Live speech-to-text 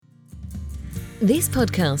This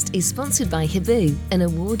podcast is sponsored by Hibu, an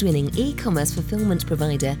award-winning e-commerce fulfillment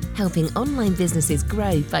provider helping online businesses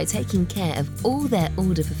grow by taking care of all their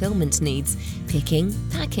order fulfillment needs, picking,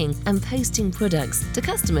 packing and posting products to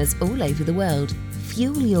customers all over the world.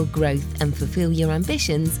 Fuel your growth and fulfill your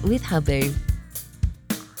ambitions with Hibu.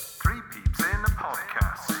 Three Peeps in a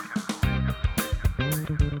Podcast.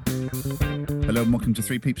 Hello and welcome to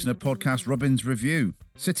Three Peeps in a Podcast, Robin's Review.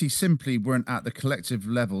 City simply weren't at the collective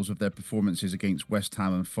levels of their performances against West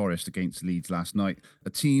Ham and Forest against Leeds last night.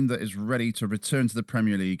 A team that is ready to return to the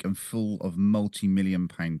Premier League and full of multi-million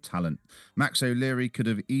pound talent. Max O'Leary could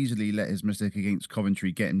have easily let his mistake against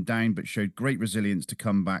Coventry get him down, but showed great resilience to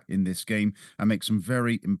come back in this game and make some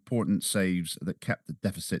very important saves that kept the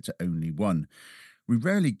deficit to only one. We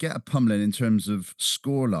rarely get a pummeling in terms of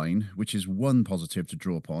scoreline, which is one positive to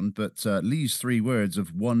draw upon, but Lee's 3 words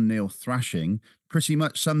of 1-0 thrashing pretty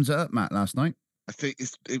much sums it up, Matt, last night. I think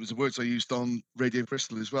it was the words I used on Radio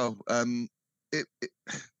Bristol as well.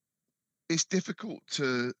 It's difficult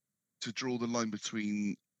to draw the line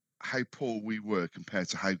between how poor we were compared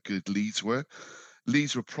to how good Leeds were.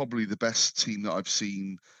 Leeds were probably the best team that I've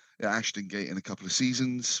seen at Ashton Gate in a couple of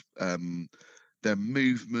seasons. Their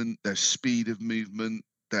movement, their speed of movement,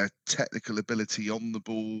 their technical ability on the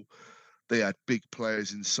ball. They had big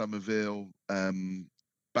players in Somerville,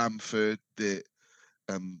 Bamford. That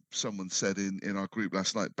someone said in our group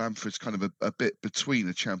last night, Bamford's kind of a bit between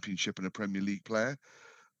a Championship and a Premier League player,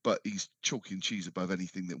 but he's chalk and cheese above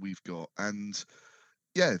anything that we've got. And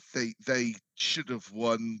yeah, they should have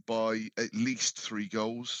won by at least 3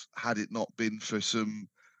 goals had it not been for some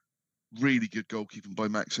really good goalkeeping by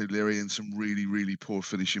Max O'Leary and some really, really poor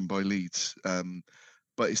finishing by Leeds.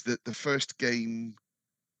 But it's the first game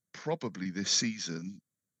probably this season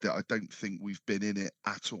that I don't think we've been in it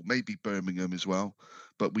at all. Maybe Birmingham as well,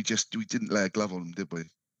 but we didn't lay a glove on them, did we?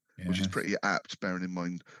 Yeah. Which is pretty apt, bearing in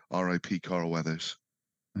mind R.I.P. Carl Weathers.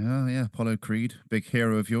 Oh, yeah, Apollo Creed, big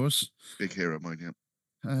hero of yours. Big hero of mine,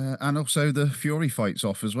 yeah. And also the Fury fight's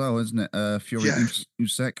off as well, isn't it? Fury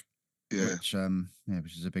Usyk. Yeah.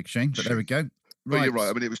 Which is a big shame, but there we go. Right. But you're right.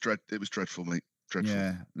 I mean, it was dreadful, mate. Dreadful.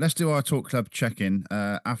 Yeah. Let's do our Talk Club check-in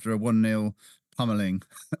after a 1-0 pummeling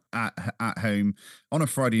at home on a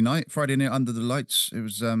Friday night under the lights. It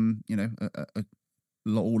was, a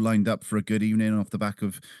all lined up for a good evening off the back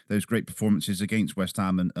of those great performances against West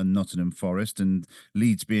Ham and Nottingham Forest, and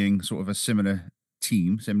Leeds being sort of a similar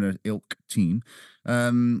ilk team.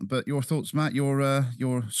 But your thoughts, Matt?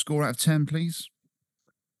 Your score out of 10, please.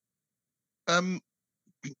 I'm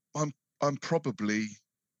probably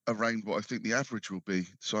around what I think the average will be.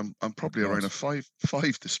 So I'm probably around a five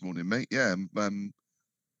this morning, mate. Yeah, I'm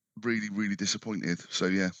really, really disappointed. So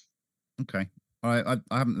yeah. Okay. All right.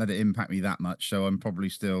 I haven't let it impact me that much, so I'm probably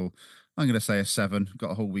still. I'm going to say a 7.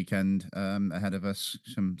 Got a whole weekend ahead of us.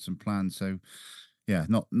 Some plans. So yeah,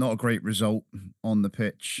 not a great result on the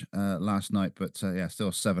pitch last night, but still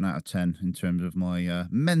a 7 out of 10 in terms of my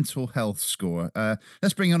mental health score.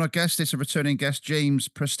 Let's bring on our guest. It's a returning guest, James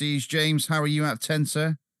Prestidge. James, how are you out of 10,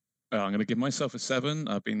 sir? I'm going to give myself a 7.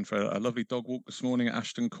 I've been for a lovely dog walk this morning at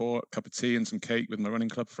Ashton Court, cup of tea and some cake with my running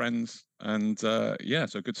club friends. And so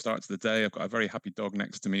a good start to the day. I've got a very happy dog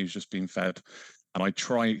next to me who's just been fed. And I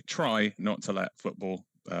try not to let football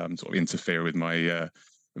sort of interfere with my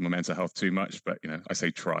mental health too much. But, I say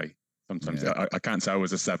try. Sometimes I can't say I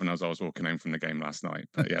was a 7 as I was walking home from the game last night.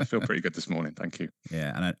 But yeah, I feel pretty good this morning. Thank you.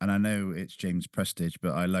 Yeah, and I know it's James Prestidge,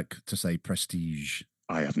 but I like to say Prestige.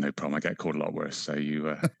 I have no problem. I get called a lot worse. So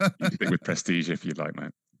you stick with Prestige if you'd like,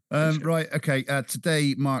 mate. Right. Okay.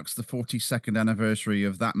 Today marks the 42nd anniversary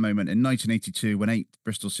of that moment in 1982 when 8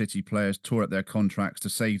 Bristol City players tore up their contracts to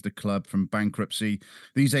save the club from bankruptcy.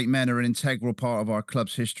 These 8 men are an integral part of our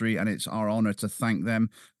club's history, and it's our honour to thank them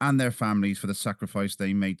and their families for the sacrifice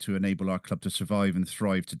they made to enable our club to survive and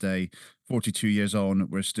thrive today. 42 years on,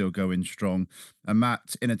 we're still going strong. And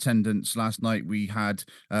Matt, in attendance last night, we had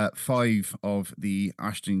 5 of the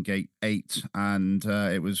Ashton Gate 8, and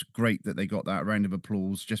it was great that they got that round of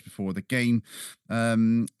applause just before the game.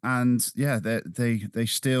 They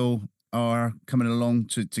still are coming along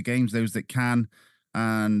to games, those that can,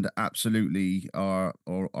 and absolutely are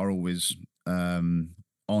always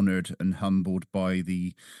honoured and humbled by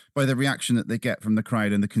the reaction that they get from the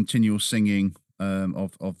crowd and the continual singing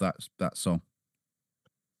of that song.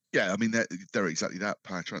 Yeah, I mean they're exactly that,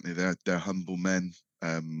 Pat, aren't they? They're humble men.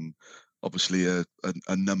 Obviously, a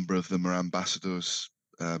number of them are ambassadors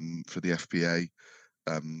for the FPA.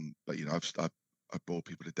 But I bore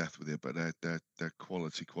people to death with it. But they're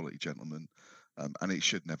quality gentlemen, and it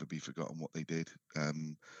should never be forgotten what they did.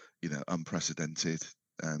 Unprecedented,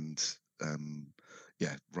 and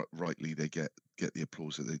yeah, rightly they get the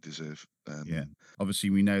applause that they deserve. Yeah. Obviously,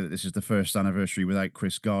 we know that this is the first anniversary without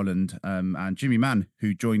Chris Garland and Jimmy Mann,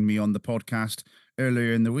 who joined me on the podcast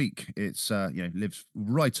earlier in the week. It's lives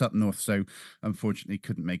right up north, so unfortunately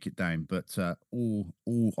couldn't make it down. But all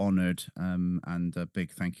honoured, and a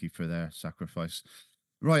big thank you for their sacrifice.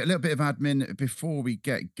 Right, a little bit of admin before we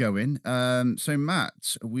get going. So,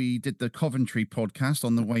 Matt, we did the Coventry podcast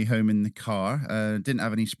on the way home in the car. Didn't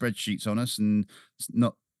have any spreadsheets on us, and it's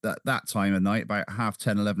not that time of night, about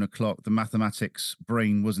 10:30, 11 o'clock, the mathematics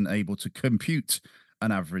brain wasn't able to compute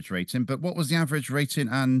an average rating. But what was the average rating,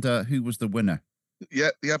 and who was the winner? Yeah,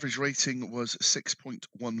 the average rating was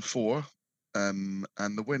 6.14, and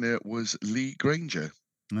the winner was Lee Granger.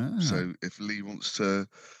 Ah. So if Lee wants to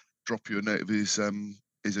drop you a note of his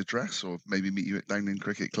address, or maybe meet you at Downland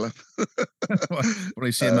Cricket Club. What do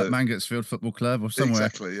you see him at Mangotsfield Football Club or somewhere?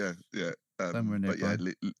 Exactly, yeah. Somewhere But yeah,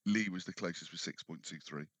 nearby. Lee was the closest with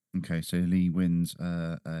 6.23. Okay, so Lee wins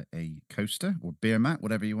a coaster or beer mat,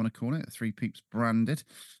 whatever you want to call it, Three Peeps branded.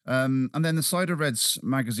 And then the Cider Reds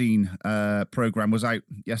magazine program was out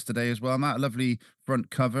yesterday as well, Matt. A lovely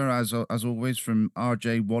front cover, as always, from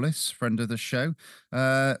RJ Wallace, friend of the show.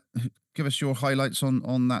 Give us your highlights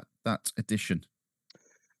on that edition.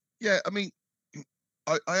 Yeah, I mean,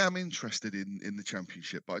 I am interested in the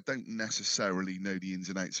Championship, but I don't necessarily know the ins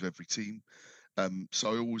and outs of every team.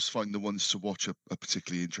 So I always find the ones to watch a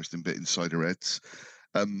particularly interesting bit inside the Reds.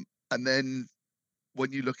 And then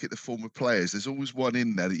when you look at the former players, there's always one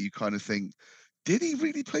in there that you kind of think, did he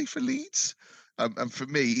really play for Leeds? And for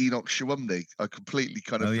me, Enoch Shawumney, I completely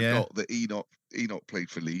kind of forgot that Enoch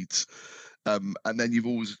played for Leeds. And then you've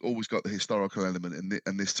always got the historical element,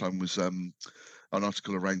 and this time was an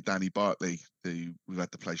article around Danny Bartley, who we've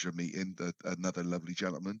had the pleasure of meeting, another lovely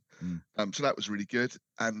gentleman. So that was really good,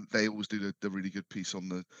 and they always do the really good piece on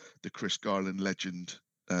the Chris Garland legend.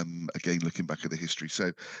 Again, looking back at the history,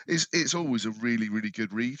 so it's always a really, really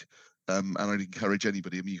good read. And I'd encourage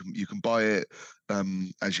anybody. I mean, you can buy it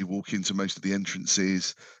as you walk into most of the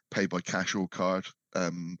entrances, pay by cash or card.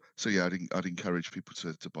 So yeah, I'd encourage people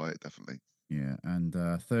to buy it, definitely. Yeah, and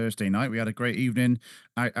Thursday night we had a great evening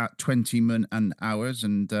out at 20 and hours,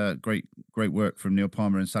 and great work from Neil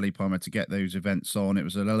Palmer and Sally Palmer to get those events on. It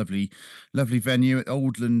was a lovely venue at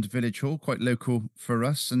Oldland Village Hall, quite local for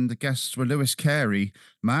us, and the guests were Lewis Carey,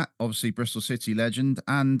 Matt, obviously Bristol City legend,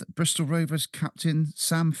 and Bristol Rovers captain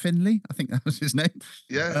Sam Finley. I think that was his name.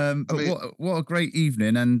 Yeah, but what a great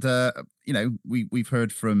evening, and we've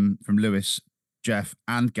heard from Lewis, Jeff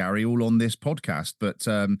and Gary all on this podcast, but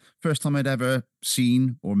first time I'd ever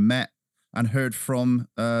seen or met and heard from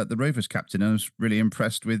the Rovers captain. I was really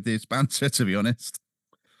impressed with his banter, to be honest.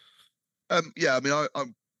 Yeah, I mean,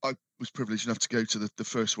 I was privileged enough to go to the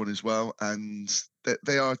first one as well, and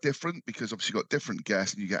they are different because obviously you've got different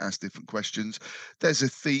guests and you get asked different questions. There's a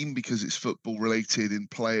theme because it's football related in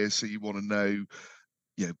players, so you want to know,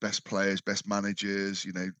 best players, best managers,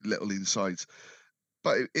 little insights.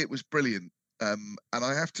 But it was brilliant. And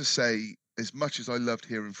I have to say, as much as I loved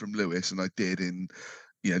hearing from Lewis, and I did,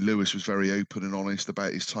 Lewis was very open and honest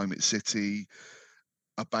about his time at City,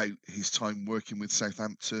 about his time working with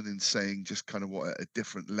Southampton, and saying just kind of what at a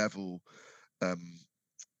different level,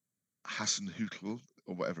 Hassan Hootl,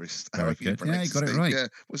 or whatever his, however you pronounce his name. It Right. Yeah,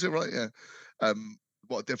 was it right? Yeah.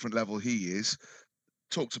 What a different level he is.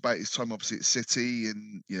 Talked about his time obviously at City,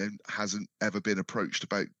 and hasn't ever been approached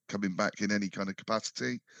about coming back in any kind of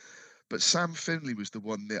capacity. But Sam Finley was the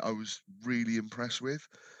one that I was really impressed with.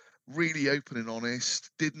 Really open and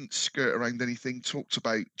honest, didn't skirt around anything, talked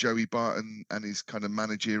about Joey Barton and his kind of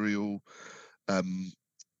managerial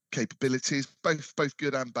capabilities, both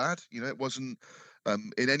good and bad. It wasn't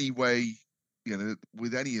in any way,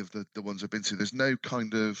 with any of the ones I've been to, there's no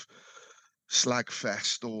kind of slag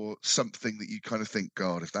fest or something that you kind of think,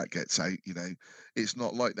 God, if that gets out, it's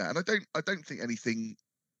not like that. And I don't think anything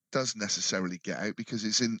does necessarily get out because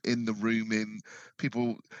it's in the room, in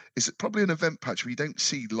people. It's probably an event patch where you don't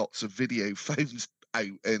see lots of video phones out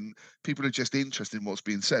and people are just interested in what's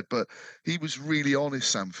being said. But he was really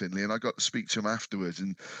honest, Sam Finley, and I got to speak to him afterwards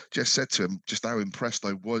and just said to him just how impressed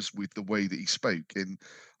I was with the way that he spoke. And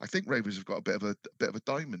I think Ravens have got a bit of a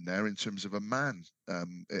diamond there in terms of a man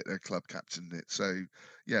at their club captaining it. So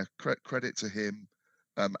yeah, credit to him,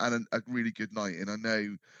 and a really good night. And I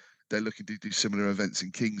know they're looking to do similar events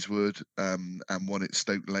in Kingswood, and one at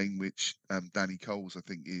Stoke Lane, which Danny Coles, I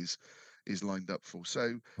think, is lined up for.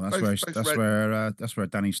 So that's where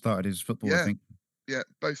Danny started his football, I think. Yeah,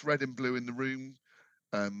 both red and blue in the room.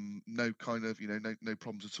 No kind of no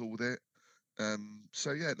problems at all with it.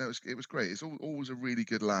 So yeah, no, it was great. It's always a really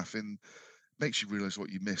good laugh, and makes you realise what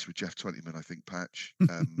you miss with Jeff Twentyman, I think, Patch,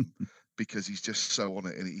 because he's just so on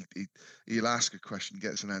it, and he'll ask a question,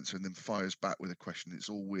 gets an answer, and then fires back with a question. It's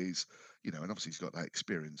always, and obviously he's got that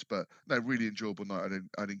experience. But no, really enjoyable night.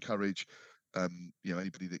 I'd encourage,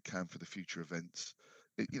 anybody that can for the future events.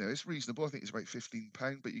 It's reasonable. I think it's about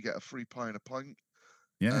 £15, but you get a free pie and a pint.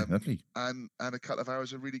 Yeah, lovely. And a couple of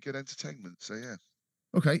hours of really good entertainment. So yeah.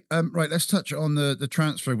 Okay, right, let's touch on the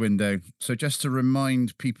transfer window. So just to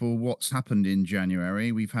remind people what's happened in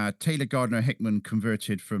January, we've had Taylor Gardner-Hickman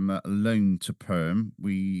converted from loan to perm.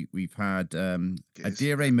 We've had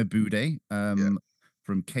Adire Mabude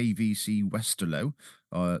from KVC Westerlo.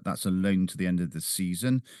 That's a loan to the end of the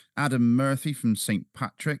season. Adam Murphy from St.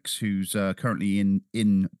 Patrick's, who's currently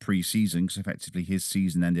in pre-season, because effectively his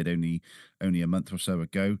season ended only a month or so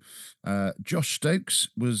ago. Josh Stokes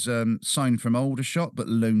was signed from Aldershot but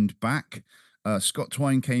loaned back. Scott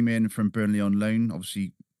Twine came in from Burnley on loan.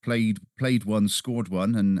 Obviously played one, scored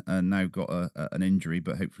one, and now got an injury,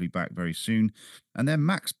 but hopefully back very soon. And then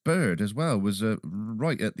Max Bird as well was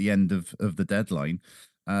right at the end of the deadline.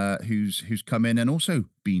 Who's come in and also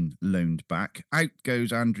been loaned back. Out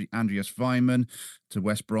goes Andreas Weimann to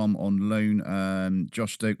West Brom on loan.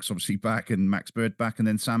 Josh Stokes obviously back, and Max Bird back, and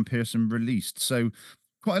then Sam Pearson released. So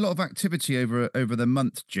quite a lot of activity over the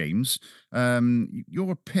month, James.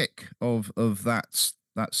 Your pick of that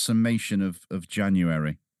summation of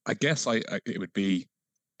January. I guess it would be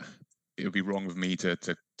wrong of me to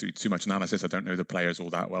do too much analysis. I don't know the players all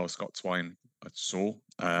that well. Scott Twine I saw,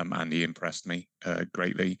 and he impressed me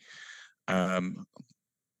greatly. I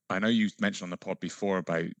know you mentioned on the pod before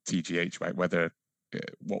about TGH, right? Whether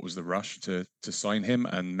what was the rush to sign him,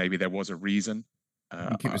 and maybe there was a reason. I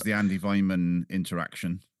think it was the Andy Weimann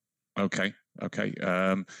interaction. Okay.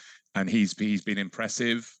 And he's been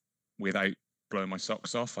impressive without blowing my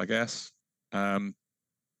socks off, I guess.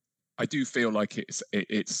 I do feel like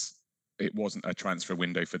it wasn't a transfer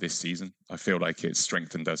window for this season. I feel like it's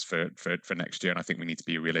strengthened us for next year, and I think we need to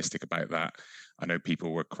be realistic about that. I know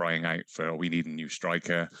people were crying out for we need a new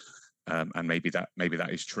striker, and maybe that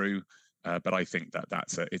is true. But I think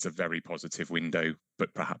it's a very positive window,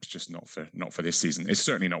 but perhaps just not for this season. It's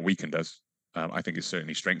certainly not weakened us. I think it's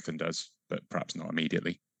certainly strengthened us, but perhaps not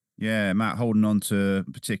immediately. Yeah, Matt, holding on to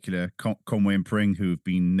particular Conway and Pring, who have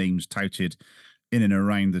been names touted in and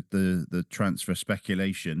around the transfer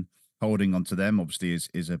speculation. Holding on to them obviously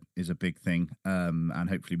is a big thing, and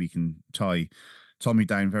hopefully we can tie Tommy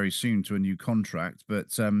down very soon to a new contract.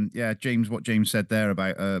 But yeah, James, what James said there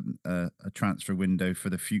about a transfer window for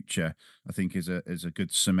the future, I think is a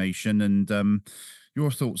good summation. And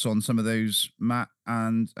your thoughts on some of those, Matt,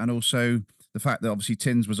 and also the fact that obviously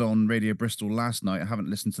Tins was on Radio Bristol last night. I haven't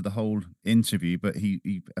listened to the whole interview, but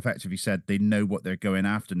he effectively said they know what they're going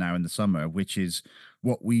after now in the summer, which is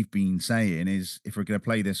what we've been saying is if we're going to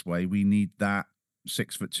play this way, we need that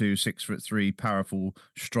 6'2", 6'3", powerful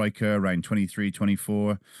striker around 23,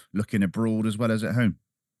 24, looking abroad as well as at home.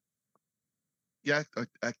 Yeah,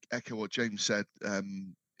 I echo what James said.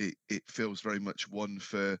 It feels very much one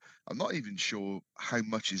for. I'm not even sure how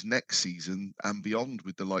much is next season and beyond,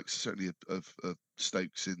 with the likes certainly of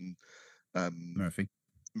Stokes and Murphy.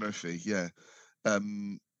 Yeah,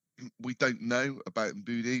 we don't know about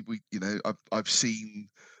Mbudi. I've seen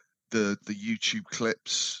the YouTube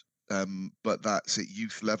clips, but that's at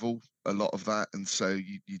youth level, a lot of that, and so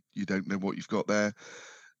you don't know what you've got there.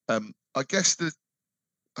 I guess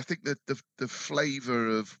I think that the flavour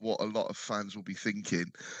of what a lot of fans will be thinking,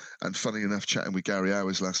 and funny enough, chatting with Gary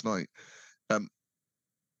Hours last night,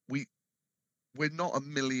 we're not a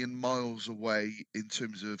million miles away in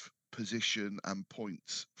terms of position and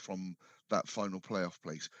points from that final playoff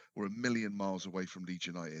place. We're a million miles away from Leeds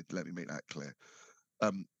United. Let me make that clear.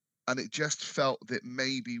 And it just felt that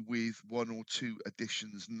maybe with one or two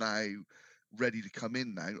additions now ready to come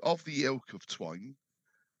in now of the ilk of Twine,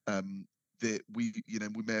 that we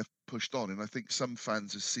may have pushed on. And I think some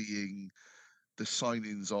fans are seeing the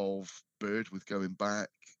signings of Bird with going back,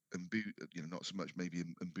 and not so much maybe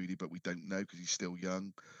in Mbudi, but we don't know because he's still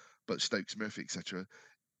young. But Stokes, Murphy, etc.,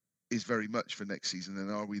 is very much for next season.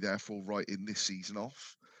 And are we therefore writing this season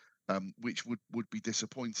off, which would be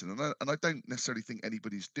disappointing? And I don't necessarily think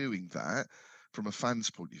anybody's doing that from a fan's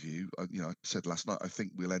point of view. I said last night, I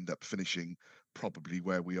think we'll end up finishing probably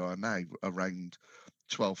where we are now, around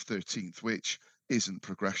 12th, 13th, which isn't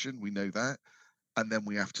progression. We know that. And then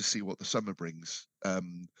we have to see what the summer brings.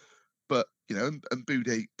 But, and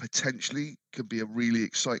Mbudi potentially can be a really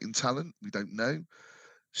exciting talent. We don't know.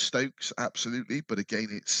 Stokes, absolutely. But again,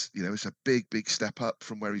 it's a big step up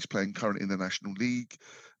from where he's playing currently in the National League.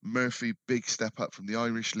 Murphy, big step up from the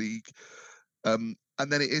Irish League. And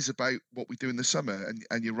And then it is about what we do in the summer.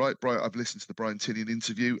 And you're right, Brian. I've listened to the Brian Tinian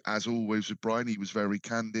interview. As always with Brian, he was very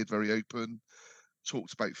candid, very open.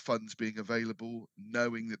 Talked about funds being available,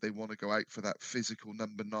 knowing that they want to go out for that physical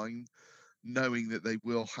number 9, knowing that they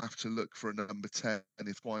will have to look for a number 10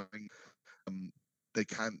 if Twine, they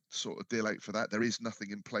can't sort of deal out for that. There is nothing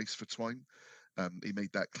in place for Twine. He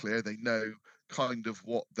made that clear. They know kind of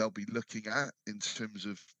what they'll be looking at in terms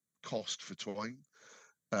of cost for Twine.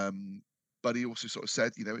 But he also sort of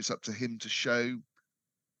said, it's up to him to show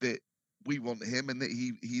that we want him and that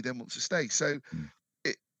he then wants to stay. So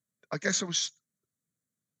I guess I was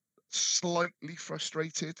slightly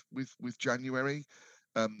frustrated with January.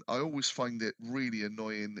 I always find it really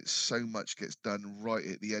annoying that so much gets done right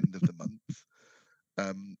at the end of the month.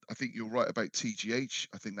 I think you're right about TGH.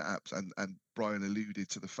 I think that and Brian alluded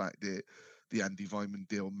to the fact that the Andy Vyman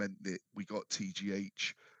deal meant that we got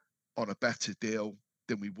TGH on a better deal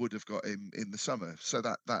than we would have got him in the summer. So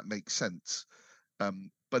that makes sense.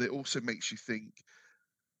 But it also makes you think,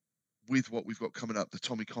 with what we've got coming up, the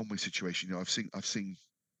Tommy Conway situation. I've seen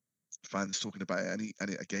fans talking about it, and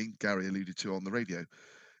it again, Gary alluded to on the radio.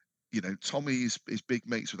 Tommy is big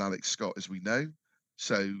mates with Alex Scott, as we know.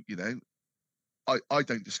 So I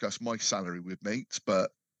don't discuss my salary with mates, but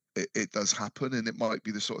it does happen, and it might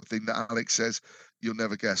be the sort of thing that Alex says, you'll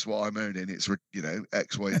never guess what I'm earning. It's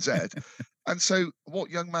X, Y, and Z. And so what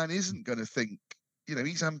young man isn't going to think?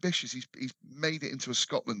 He's ambitious. He's made it into a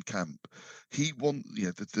Scotland camp. He wants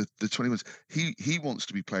the 21s. He wants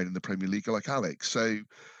to be playing in the Premier League like Alex. So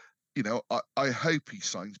I hope he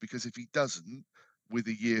signs, because if he doesn't, with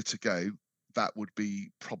a year to go, that would be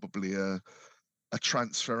probably a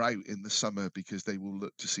transfer out in the summer, because they will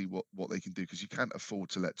look to see what they can do, because you can't afford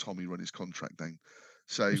to let Tommy run his contract down.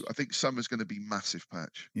 So I think summer's going to be massive,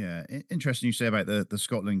 Patch. Yeah, interesting you say about the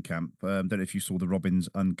Scotland camp. Don't know if you saw the Robbins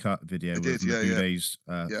Uncut video of Mabude's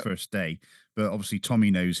first day, but obviously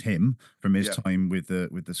Tommy knows him from his time with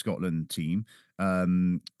the Scotland team.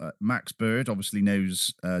 Max Bird obviously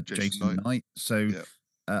knows Jason Knight. So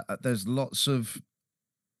there's lots of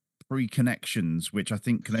pre-connections, which I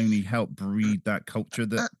think can only help breed that culture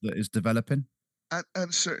that is developing.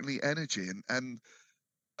 And certainly energy. And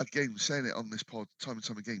again, saying it on this pod time and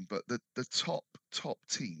time again, but the top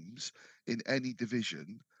teams in any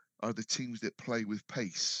division are the teams that play with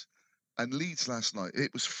pace. And Leeds last night,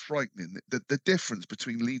 it was frightening. The difference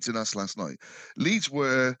between Leeds and us last night. Leeds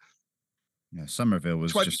were... Yeah, Somerville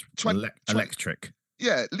was just electric.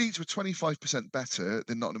 Yeah, Leeds were 25% better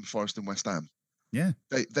than Nottingham Forest and West Ham. Yeah.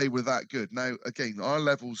 They were that good. Now, again, our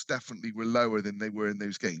levels definitely were lower than they were in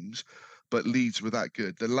those games, but Leeds were that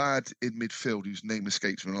good. The lad in midfield, whose name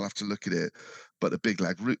escapes me, I'll have to look at it, but a big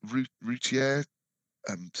lad, Routier,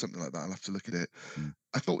 something like that, I'll have to look at it.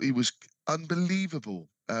 I thought he was unbelievable.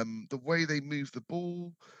 The way they moved the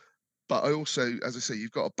ball, but I also, as I say,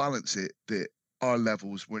 you've got to balance it that our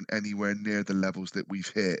levels weren't anywhere near the levels that we've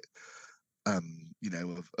hit,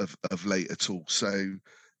 of late at all. So,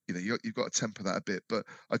 you've got to temper that a bit. But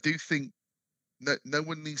I do think no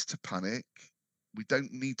one needs to panic. We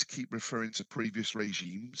don't need to keep referring to previous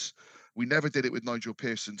regimes. We never did it with Nigel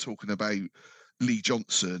Pearson talking about Lee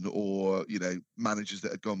Johnson or, managers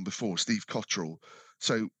that had gone before, Steve Cottrell.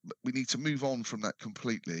 So we need to move on from that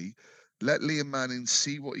completely. Let Liam Manning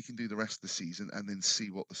see what he can do the rest of the season, and then see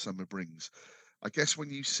what the summer brings. I guess when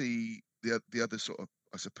you see the other sort of,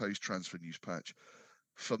 I suppose, transfer news, Patch,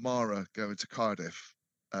 Famara going to Cardiff.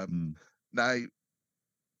 Now,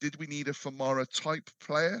 did we need a Famara type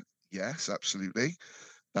player? Yes, absolutely.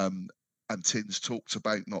 And Tins talked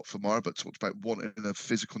about, not Famara, but talked about wanting a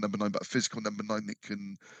physical number 9, but a physical number 9 that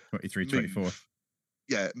can 23, 24.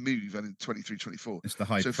 Yeah, move, and in 23, 24. It's the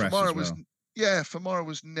high press Famara as well. Famara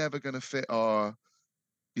was never going to fit our,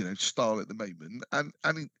 style at the moment,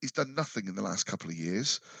 and he's done nothing in the last couple of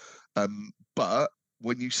years. But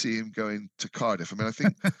when you see him going to Cardiff, I mean, I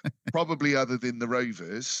think probably other than the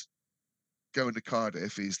Rovers, going to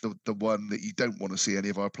Cardiff is the one that you don't want to see any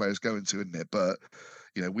of our players going to, isn't it? But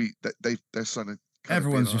they're signing.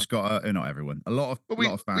 Everyone's just got not everyone. A lot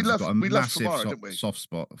of fans have got a massive soft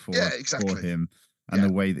spot for him and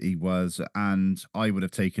the way that he was. And I would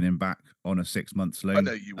have taken him back on a 6 month loan. I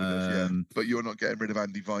know you would have, but you're not getting rid of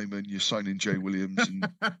Andy Vyman. You're signing Joe Williams and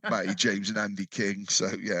Matty James and Andy King. So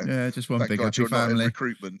just one big happy you're family. Not in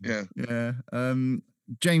recruitment. Yeah.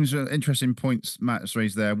 James, interesting points Matt's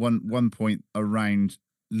raised there. One point around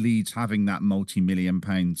Leeds having that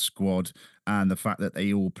multi-million-pound squad and the fact that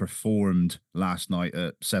they all performed last night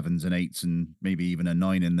at 7s and 8s and maybe even a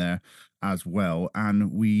 9 in there as well.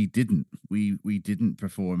 And we didn't. We didn't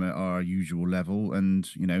perform at our usual level. And,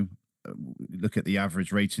 look at the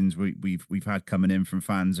average ratings we've had coming in from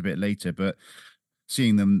fans a bit later, but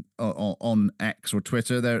seeing them on X or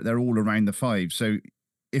Twitter, they're all around the 5. So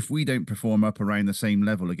if we don't perform up around the same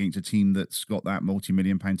level against a team that's got that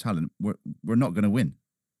multi-million-pound talent, we're not going to win.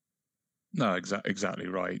 No, exactly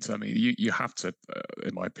right. I mean, you have to,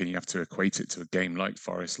 in my opinion, you have to equate it to a game like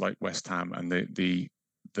Forest, like West Ham, and the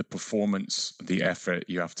performance, the effort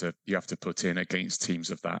you have to put in against teams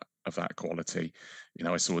of that quality. You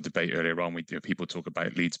know, I saw a debate earlier on. People talk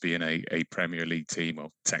about Leeds being a Premier League team.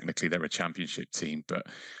 Well, technically they're a Championship team, but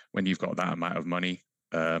when you've got that amount of money,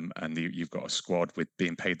 and you've got a squad with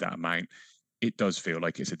being paid that amount, it does feel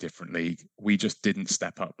like it's a different league. We just didn't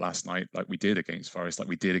step up last night like we did against Forest, like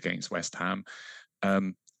we did against West Ham.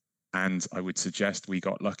 And I would suggest we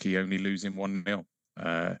got lucky only losing 1-0.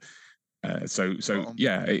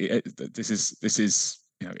 This is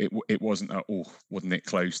it wasn't wasn't it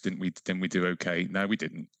close? Didn't we do okay? No, we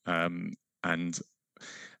didn't. And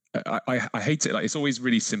I hate it. Like, it's always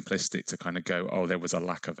really simplistic to kind of go, oh, there was a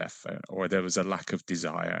lack of effort or there was a lack of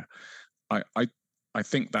desire. I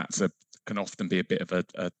think can often be a bit of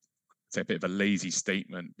a lazy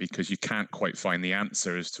statement because you can't quite find the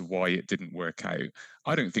answer as to why it didn't work out.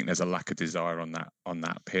 I don't think there's a lack of desire on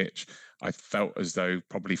that pitch. I felt as though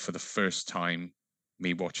probably for the first time,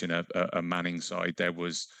 me watching a Manning side, there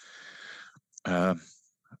was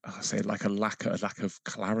I say like a lack of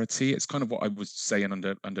clarity. It's kind of what I was saying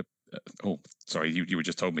under. Oh, sorry, you were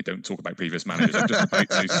just told me don't talk about previous managers. I'm just about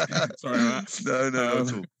to. Sorry about that. No, not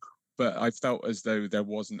at all. But I felt as though there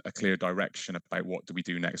wasn't a clear direction about what do we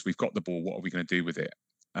do next. We've got the ball. What are we going to do with it?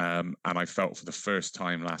 And I felt for the first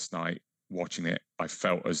time last night watching it, I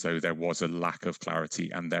felt as though there was a lack of clarity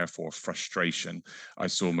and therefore frustration. I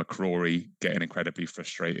saw McCrory getting incredibly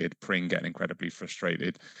frustrated, Pring getting incredibly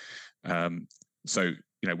frustrated. So,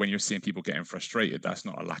 when you're seeing people getting frustrated, that's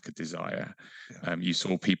not a lack of desire. Yeah. You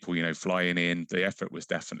saw people, flying in. The effort was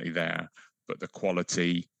definitely there, but the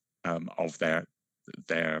quality of their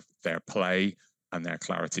play and their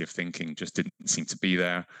clarity of thinking just didn't seem to be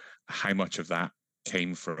there. How much of that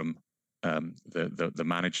came from the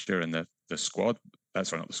manager and the squad?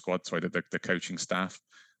 Sorry, not the squad. Sorry, the coaching staff.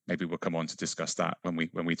 Maybe we'll come on to discuss that when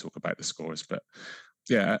we talk about the scores. But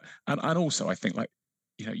yeah, and also I think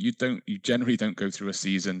you generally don't go through a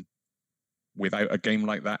season without a game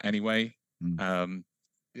like that anyway. And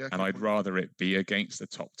I'd rather it be against the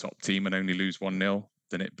top team and only lose 1-0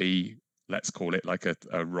 than it be, let's call it like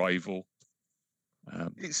a rival.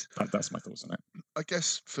 That's my thoughts on it. I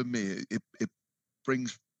guess for me, it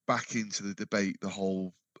brings back into the debate the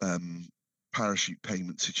whole parachute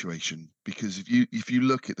payment situation, because if you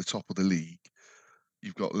look at the top of the league,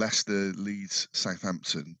 you've got Leicester, Leeds,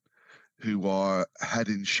 Southampton, who are head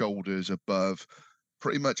and shoulders above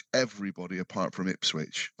pretty much everybody apart from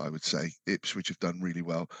Ipswich. I would say Ipswich have done really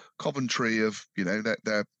well. Coventry have,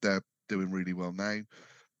 they're doing really well now.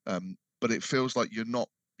 But it feels like you're not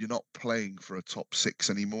playing for a top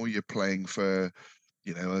 6 anymore. You're playing for,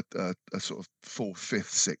 a sort of 4th,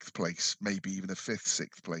 5th, 6th place, maybe even a 5th,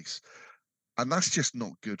 6th place. And that's just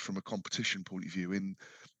not good from a competition point of view.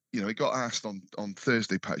 It got asked on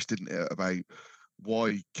Thursday, Patch, didn't it, about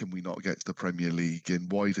why can we not get to the Premier League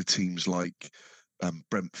and why do teams like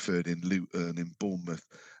Brentford and Luton and Bournemouth?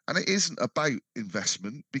 And it isn't about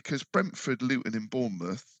investment, because Brentford, Luton and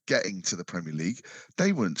Bournemouth getting to the Premier League,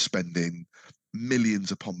 they weren't spending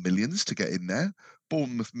millions upon millions to get in there.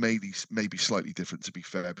 Bournemouth maybe slightly different, to be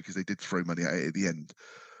fair, because they did throw money at it at the end.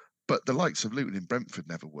 But the likes of Luton and Brentford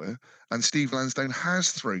never were. And Steve Lansdowne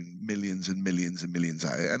has thrown millions and millions and millions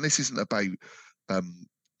at it. And this isn't about,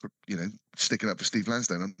 sticking up for Steve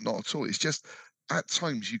Lansdowne. Not at all. It's just at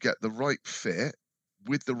times you get the right fit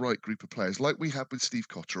with the right group of players, like we had with Steve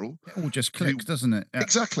Cotterill. It all just clicks, doesn't it?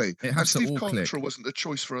 Exactly. It has and to Steve all Cotterill click. wasn't a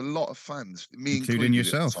choice for a lot of fans, me including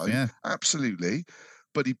yourself. At the time. Yeah, absolutely.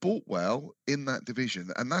 But he bought well in that division,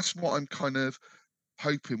 and that's what I'm kind of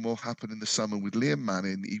hoping will happen in the summer with Liam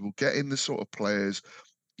Manning. He will get in the sort of players.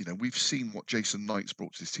 We've seen what Jason Knight's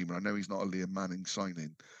brought to this team, and I know he's not a Liam Manning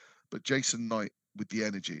signing, but Jason Knight with the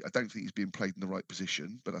energy, I don't think he's being played in the right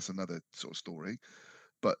position, but that's another sort of story.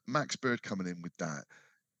 But Max Bird coming in with that,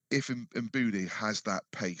 if Mbudi has that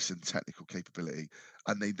pace and technical capability,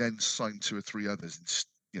 and they then sign 2 or 3 others,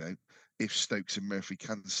 and if Stokes and Murphy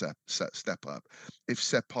can step up, if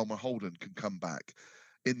Seb Palmer-Holden can come back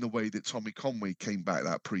in the way that Tommy Conway came back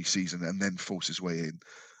that pre-season and then force his way in,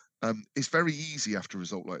 it's very easy after a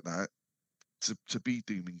result like that to be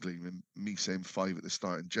doom and gloom. And me saying 5 at the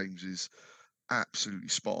start, and James is absolutely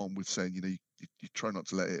spot on with saying, you try not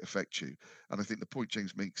to let it affect you. And I think the point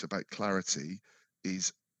James makes about clarity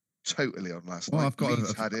is totally on last Well, night. I've got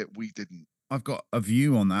Leeds had it, we didn't. I've got a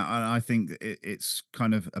view on that, and I think it's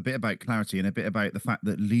kind of a bit about clarity and a bit about the fact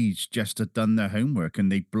that Leeds just had done their homework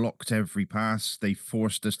and they blocked every pass. They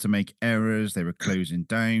forced us to make errors. They were closing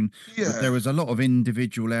down. Yeah, There was a lot of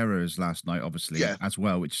individual errors last night, obviously, yeah. as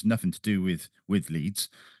well, which is nothing to do with Leeds.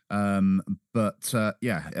 I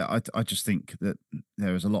just think that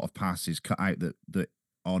there was a lot of passes cut out that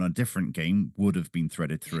on a different game would have been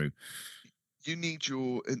threaded through. You need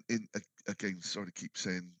your again. Sorry to keep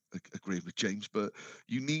saying agreeing with James, but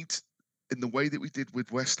you need, in the way that we did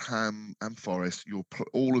with West Ham and Forest,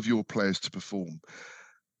 all of your players to perform.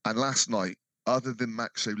 And last night, other than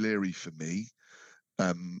Max O'Leary for me,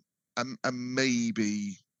 and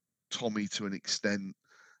maybe Tommy to an extent,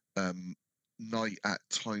 Knight at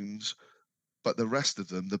times, but the rest of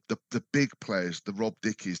them, the big players, the Rob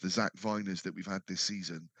Dickies, the Zach Viners that we've had this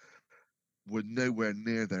season, were nowhere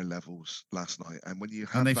near their levels last night. And when you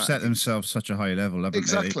have And they've that set themselves such a high level, haven't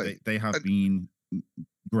exactly, they have and been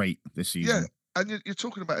great this season. yeah, and you're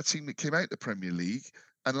talking about a team that came out the Premier League,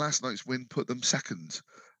 and last night's win put them second.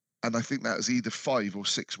 And I think that was either 5 or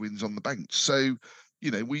 6 wins on the bench. So,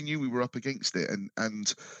 we knew we were up against it,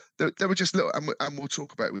 and there were just little, and we'll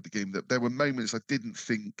talk about it with the game, that there were moments I didn't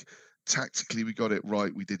think tactically we got it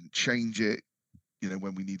right. We didn't change it,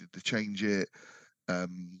 when we needed to change it.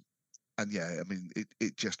 And yeah, I mean,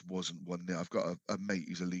 it just wasn't 1-0. I've got a mate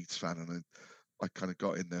who's a Leeds fan, and I kind of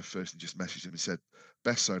got in there first and just messaged him and said,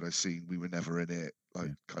 best side I've seen, we were never in it.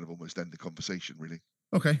 Kind of almost end the conversation, really.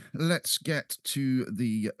 Okay, let's get to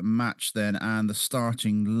the match then. And the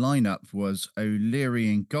starting lineup was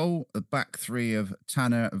O'Leary in goal, the back three of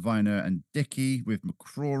Tanner, Viner and Dickey, with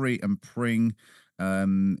McCrory and Pring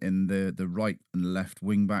in the right and left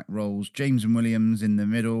wing back roles, James and Williams in the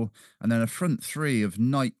middle, and then a front three of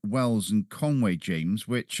Knight, Wells and Conway, James,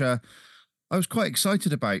 which I was quite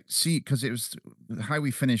excited about, because it was how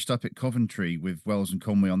we finished up at Coventry with Wells and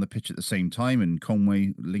Conway on the pitch at the same time, and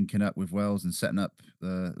Conway linking up with Wells and setting up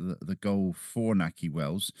the goal for Naki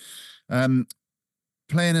Wells. Playing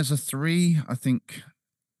as a three, I think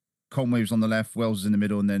Conway was on the left, Wells was in the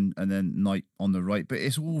middle, and then Knight on the right. But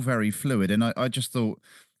it's all very fluid, and I just thought,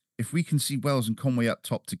 if we can see Wells and Conway up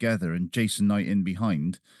top together and Jason Knight in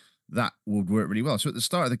behind, that would work really well. So at the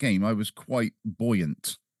start of the game, I was quite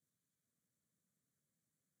buoyant.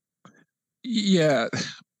 Yeah,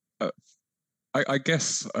 I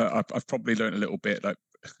guess I've probably learned a little bit that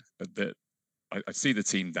I see the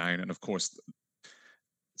team down, and of course,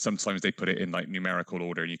 sometimes they put it in like numerical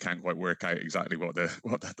order, and you can't quite work out exactly what the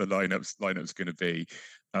lineup's going to be.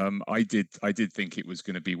 I did think it was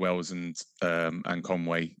going to be Wells and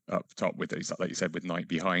Conway up top with, like you said, with Knight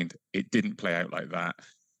behind. It didn't play out like that.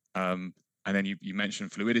 And then you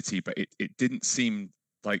mentioned fluidity, but it didn't seem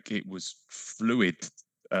like it was fluid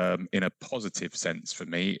in a positive sense for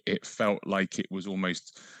me. It felt like it was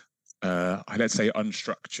almost, let's say,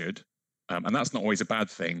 unstructured. And that's not always a bad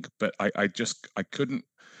thing, but I couldn't,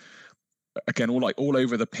 again, all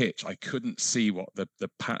over the pitch, I couldn't see what the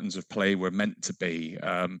patterns of play were meant to be.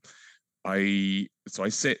 I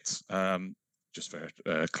sit, just for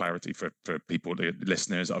clarity for people, the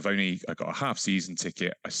listeners, I've got a half season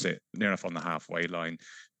ticket. I sit near enough on the halfway line.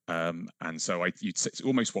 And so you'd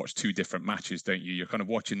almost watch two different matches, don't you? You're kind of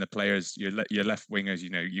watching the players, your left wingers,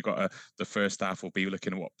 you got the first half will be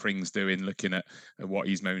looking at what Pring's doing, looking at what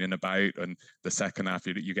he's moaning about, and the second half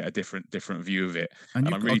you get a different view of it. And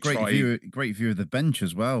you've got a great view of the bench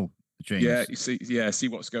as well, James. Yeah, see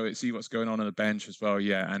what's going on the bench as well.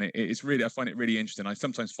 Yeah, and it's really, I find it really interesting. I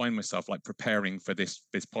sometimes find myself like preparing for this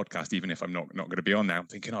podcast, even if I'm not going to be on now. I'm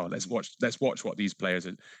thinking, let's watch what these players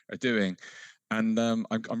are doing. And I'm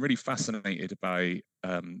really fascinated by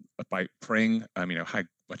Pring. How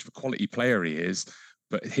much of a quality player he is,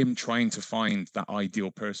 but him trying to find that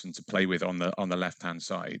ideal person to play with on the left hand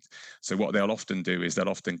side. So what they'll often do is they'll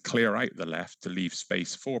often clear out the left to leave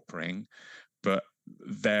space for Pring, but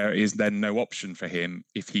there is then no option for him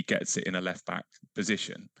if he gets it in a left back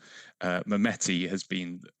position. Mehmeti has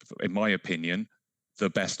been, in my opinion, the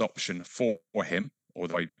best option for him,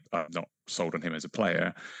 although I'm not sold on him as a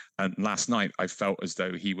player. And last night, I felt as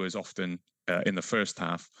though he was often, in the first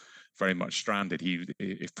half, very much stranded.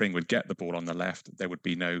 If Pring would get the ball on the left, there would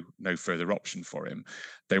be no further option for him.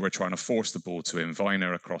 They were trying to force the ball to him,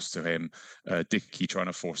 Viner across to him, Dickey trying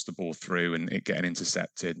to force the ball through and it getting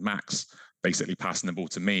intercepted, Max basically passing the ball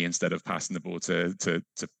to me instead of passing the ball to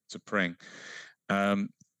Pring. So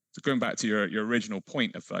going back to your original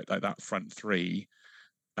point of like that front three,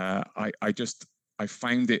 I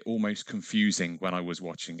found it almost confusing when I was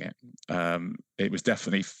watching it. It was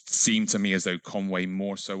definitely seemed to me as though Conway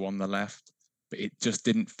more so on the left, but it just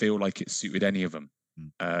didn't feel like it suited any of them.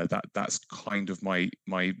 Mm. That's kind of my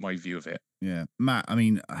view of it. Yeah, Matt. I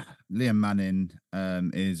mean, Liam Manning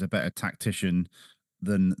is a better tactician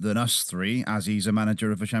than us three, as he's a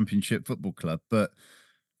manager of a Championship football club. But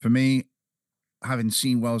for me, having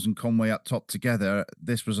seen Wells and Conway up top together,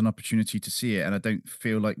 this was an opportunity to see it, and I don't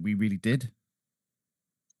feel like we really did.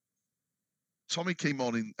 Tommy came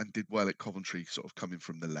on and did well at Coventry, sort of coming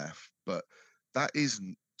from the left, but that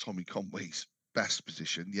isn't Tommy Conway's best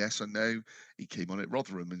position. Yes, I know he came on at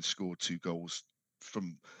Rotherham and scored 2 goals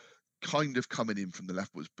from kind of coming in from the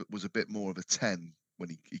left, but was a bit more of a 10 when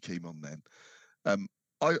he came on then.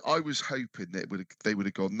 I was hoping that they would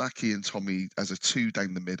have gone Naki and Tommy as a 2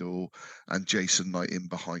 down the middle and Jason Knight in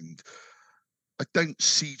behind. I don't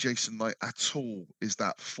see Jason Knight at all as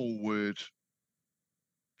that forward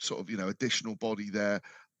sort of, additional body there,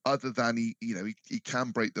 other than he can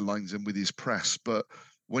break the lines in with his press, but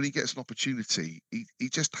when he gets an opportunity, he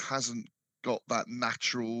just hasn't got that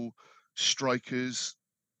natural strikers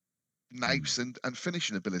nous and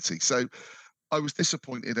finishing ability. So I was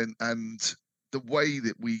disappointed, and the way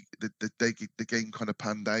that the game kind of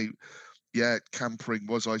panned out, yeah, Campering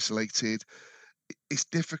was isolated. It's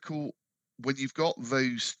difficult when you've got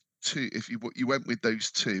those two. If you went with those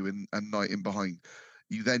two and Knight in behind,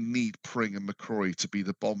 you then need Pring and McCrory to be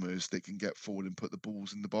the bombers that can get forward and put the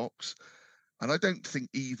balls in the box. And I don't think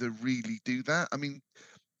either really do that. I mean,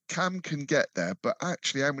 Cam can get there, but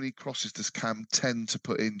actually, how many crosses does Cam tend to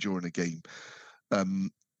put in during a game?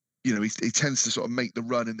 He tends to sort of make the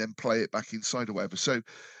run and then play it back inside or whatever. So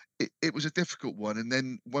it was a difficult one. And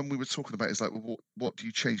then when we were talking about it, it's like, well, what do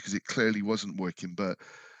you change? Because it clearly wasn't working. But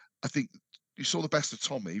I think you saw the best of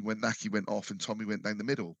Tommy when Naki went off and Tommy went down the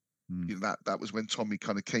middle. That was when Tommy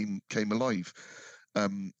kind of came alive.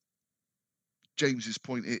 James's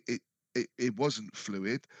point, it wasn't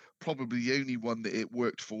fluid. Probably the only one that it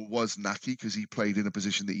worked for was Naki because he played in a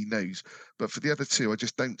position that he knows. But for the other two, I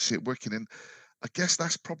just don't see it working. And I guess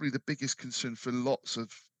that's probably the biggest concern for lots of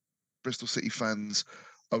Bristol City fans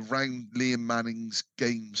around Liam Manning's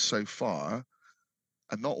games so far.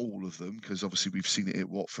 And not all of them, because obviously we've seen it at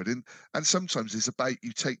Watford. And sometimes it's about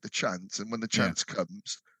you take the chance, and when the chance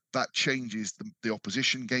comes, that changes the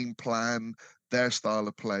opposition game plan, their style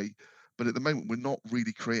of play. But at the moment, we're not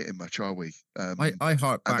really creating much, are we? I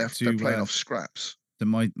hark back they're playing off scraps. To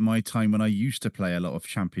my time when I used to play a lot of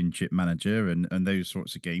Championship Manager and those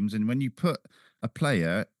sorts of games. And when you put a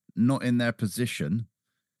player not in their position,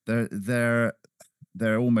 they're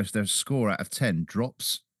almost their score out of 10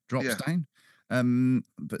 drops down.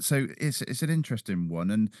 But so it's an interesting one,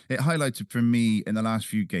 and it highlighted for me in the last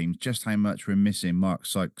few games just how much we're missing Mark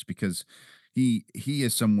Sykes, because he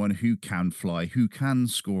is someone who can fly, who can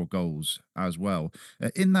score goals as well.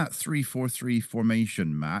 In that 3-4-3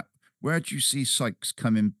 formation, Matt, where do you see Sykes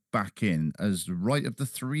coming back in, as the right of the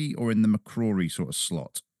three or in the McCrory sort of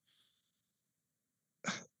slot?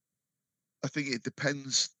 I think it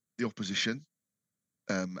depends the opposition.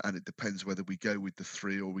 And it depends whether we go with the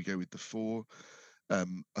 3 or we go with the 4. I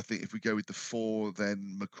think if we go with the 4,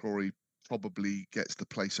 then McCrory probably gets the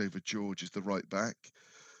place over George as the right back.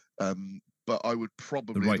 But I would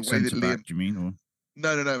probably the right centre back. Do you mean? Or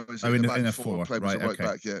no? In a 4, playing right? as a right Okay.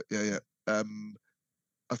 back. Yeah.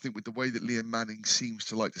 I think with the way that Liam Manning seems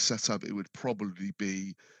to like to set up, it would probably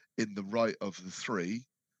be in the right of the 3,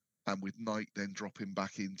 and with Knight then dropping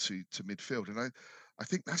back into midfield. And I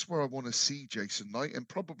think that's where I want to see Jason Knight, and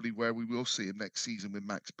probably where we will see him next season with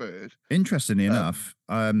Max Bird. Interestingly enough,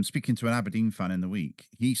 speaking to an Aberdeen fan in the week,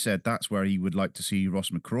 he said that's where he would like to see Ross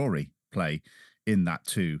McCrory play in that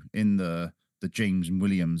 2, in the James and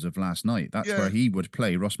Williams of last night. That's where he would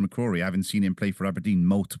play Ross McCrory, having seen him play for Aberdeen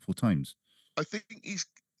multiple times. I think he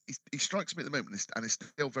strikes me at the moment, and it's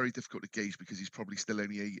still very difficult to gauge because he's probably still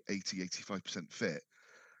only 80-85% fit.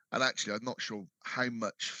 And actually, I'm not sure how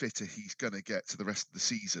much fitter he's going to get to the rest of the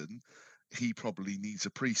season. He probably needs a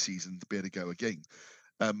pre-season to be able to go again.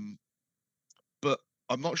 But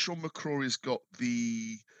I'm not sure McCrory's got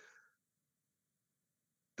the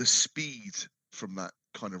speed from that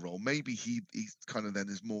kind of role. Maybe he kind of then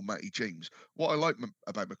is more Matty James. What I like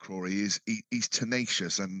about McCrory is he's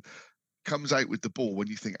tenacious and comes out with the ball when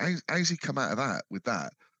you think, how's he come out of that with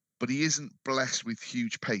that? But he isn't blessed with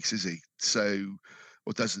huge pace, is he? So,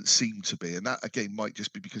 or doesn't seem to be. And that, again, might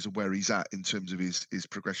just be because of where he's at in terms of his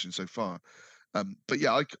progression so far. But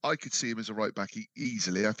yeah, I could see him as a right back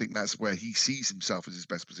easily. I think that's where he sees himself as his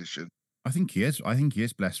best position. I think he is. I think he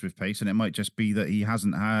is blessed with pace, and it might just be that he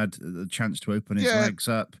hasn't had the chance to open his legs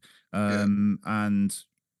up. And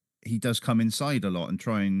he does come inside a lot and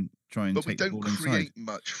try try and but we take the don't ball inside. create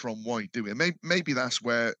much from wide, do we? Maybe that's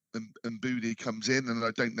where Mbudi comes in, and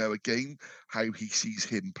I don't know again how he sees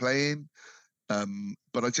him playing.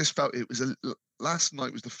 But I just felt it was last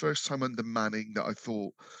night was the first time under Manning that I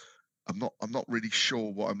thought I'm not really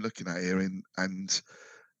sure what I'm looking at here, and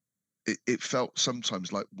it felt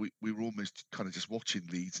sometimes like we were almost kind of just watching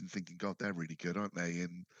Leeds and thinking, God, they're really good, aren't they?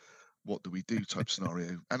 And what do we do type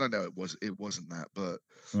scenario. And I know it wasn't that, but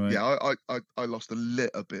Right. yeah, I lost a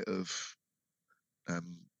little bit of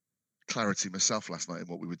clarity myself last night in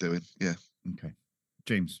what we were doing. Yeah. Okay.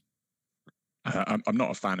 James. I'm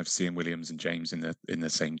not a fan of seeing Williams and James in the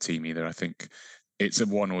same team either. I think it's a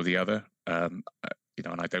one or the other. And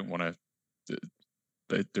I don't want to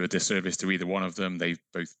do a disservice to either one of them. They've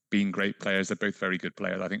both been great players. They're both very good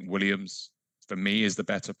players. I think Williams, for me, is the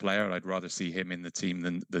better player. I'd rather see him in the team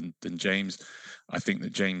than James. I think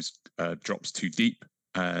that James drops too deep,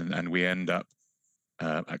 and we end up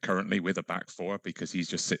currently with a back four because he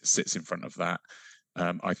just sits in front of that.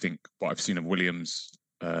 I think what I've seen of Williams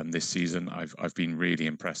this season, I've been really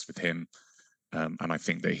impressed with him, and I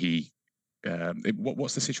think that he.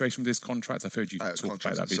 What's the situation with his contract? I've heard you talk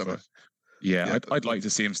about that before. Yeah, I'd like to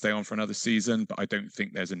see him stay on for another season, but I don't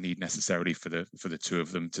think there's a need necessarily for the two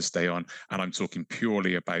of them to stay on. And I'm talking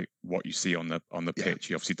purely about what you see on the pitch.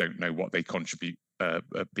 You obviously don't know what they contribute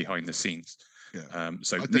behind the scenes. Yeah.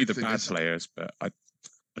 So neither bad players, but I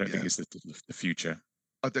don't think it's the future.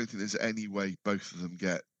 I don't think there's any way both of them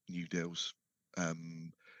get new deals.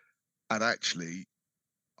 And actually,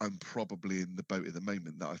 I'm probably in the boat at the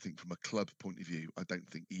moment that I think from a club point of view, I don't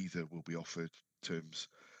think either will be offered terms.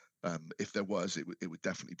 If there was, it would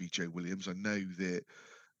definitely be Joe Williams. I know that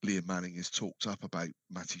Liam Manning has talked up about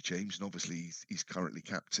Matty James, and obviously he's currently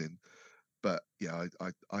captain. But yeah,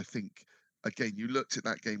 I think again, you looked at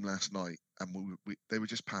that game last night, and they were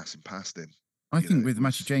just passing past him. I think with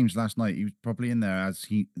Matty James last night, he was probably in there as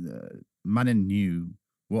Manning knew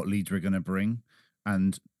what Leeds were going to bring,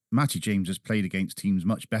 and Matty James has played against teams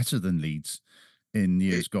much better than Leeds in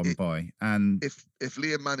years gone by. And if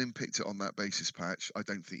Liam Manning picked it on that basis, Patch, I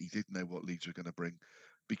don't think he did know what Leeds were going to bring,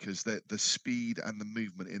 because the speed and the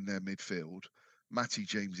movement in their midfield, Matty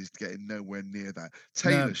James is getting nowhere near that.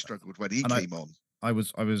 Taylor struggled when he came on. I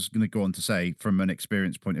was going to go on to say, from an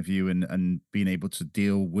experience point of view, and being able to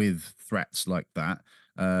deal with threats like that,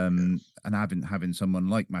 and having someone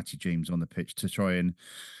like Matty James on the pitch to try and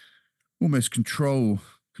almost control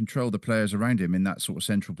the players around him in that sort of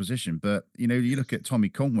central position. But you look at Tommy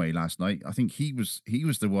Conway last night. I think he was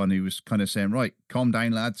the one who was kind of saying, right, calm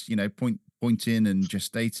down, lads. Point in and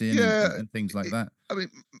gestating and things like that. I mean,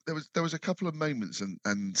 there was a couple of moments,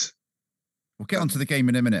 and we'll get onto the game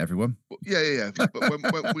in a minute, everyone. Yeah. But when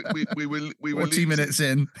we were 40 minutes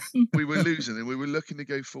in, we were losing, and we were looking to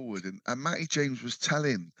go forward, and Matty James was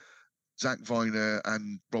telling Zach Viner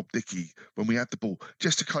and Rob Dickey when we had the ball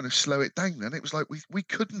just to kind of slow it down, and it was like we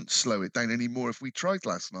couldn't slow it down anymore if we tried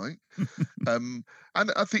last night. And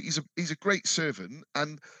I think he's a great servant,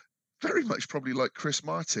 and very much probably like Chris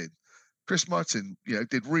Martin. Chris Martin,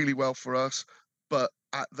 did really well for us, but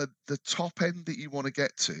at the top end that you want to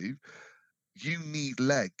get to, you need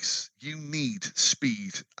legs, you need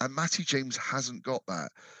speed, and Matty James hasn't got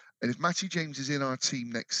that. And if Matty James is in our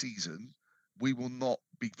team next season, we will not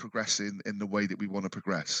be progressing in the way that we want to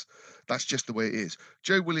progress. That's just the way it is.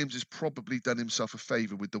 Joe Williams has probably done himself a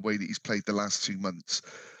favour with the way that he's played the last 2 months.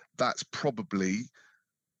 That's probably,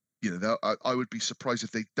 I would be surprised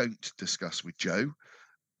if they don't discuss with Joe,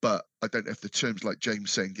 but I don't know if the terms like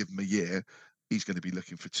James saying give him a year, he's going to be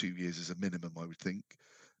looking for 2 years as a minimum, I would think.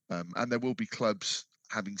 And there will be clubs,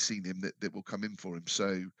 having seen him, that will come in for him.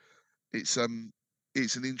 So it's an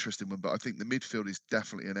interesting one, but I think the midfield is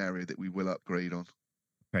definitely an area that we will upgrade on.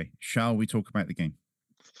 Okay, shall we talk about the game?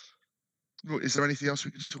 Is there anything else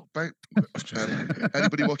we can talk about?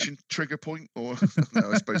 Anybody watching Trigger Point? Or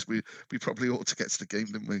no, I suppose we probably ought to get to the game,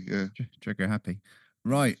 didn't we? Yeah. Trigger happy.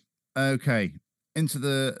 Right. Okay. Into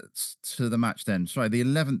the match then. Sorry, the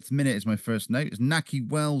 11th minute is my first note. It's Naki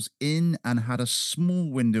Wells in and had a small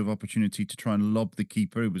window of opportunity to try and lob the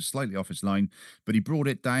keeper, who was slightly off his line, but he brought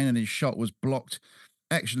it down and his shot was blocked.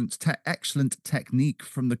 Excellent technique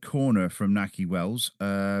from the corner from Naki Wells.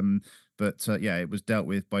 But it was dealt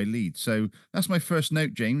with by Leeds. So that's my first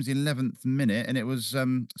note, James, the 11th minute, and it was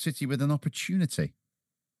City with an opportunity.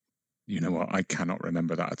 You know what? I cannot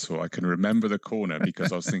remember that at all. I can remember the corner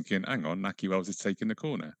because I was thinking, hang on, Naki Wells is taking the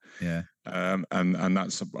corner. Yeah. And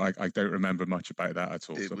that's, I don't remember much about that at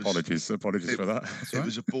all. So apologies for that. It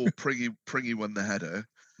was a ball. Pringy won the header,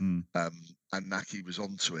 and Naki was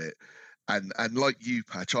onto it. And like you,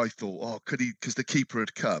 Patch, I thought, could he? Because the keeper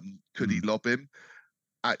had come, could he lob him?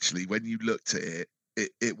 actually, when you looked at it,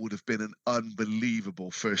 it would have been an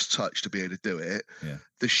unbelievable first touch to be able to do it. Yeah.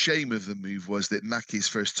 The shame of the move was that Naki's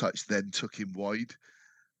first touch then took him wide,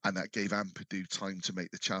 and that gave Ampadu time to make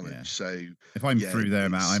the challenge. Yeah. So If I'm through there,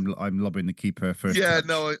 Matt, I'm lobbing the keeper first. Yeah, touch.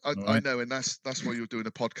 no, I right? know, and that's why you're doing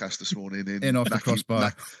a podcast this morning in off the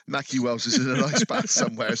crossbar. Naki Wells is in an ice bath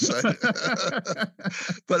somewhere. So,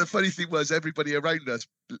 but the funny thing was, everybody around us,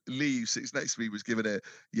 Lee, who sits next to me, was giving it.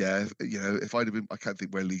 Yeah, if I'd have been, I can't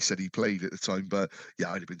think where Lee said he played at the time, but yeah,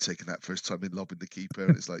 I'd have been taking that first time in lobbing the keeper,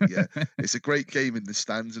 and it's like, yeah, it's a great game in the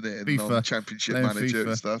stands, isn't it? And FIFA, on Championship Manager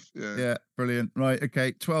and stuff. Yeah, brilliant. Right,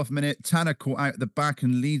 okay, 12th minute. Tanner caught out the back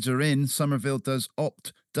and Leeds are in. Somerville does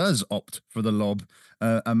opt for the lob,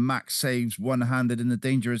 and Max saves one-handed and the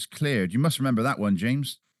danger is cleared. You must remember that one,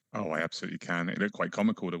 James. Oh, I absolutely can. It looked quite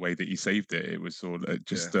comical the way that he saved it. It was sort of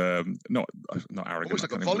just not arrogant.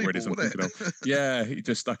 Almost like a volleyball, wasn't it? Yeah, he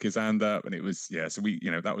just stuck his hand up, and it was So we,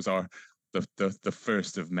 that was the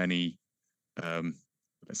first of many, let's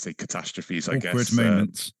say, catastrophes. I guess awkward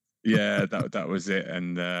moments. Yeah, that was it,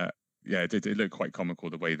 and yeah, it looked quite comical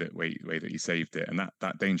the way that he saved it, and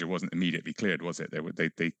that danger wasn't immediately cleared, was it?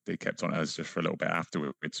 They kept on us just for a little bit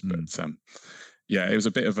afterwards, but yeah, it was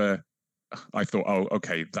a bit of a. I thought, oh,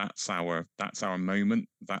 okay, that's our moment.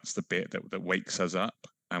 That's the bit that wakes us up,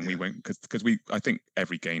 and we won't because I think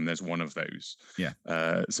every game there's one of those. Yeah.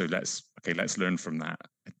 So let's learn from that.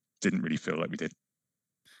 It didn't really feel like we did.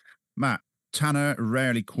 Matt, Tanner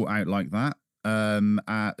rarely caught out like that.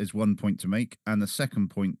 Is one point to make, and the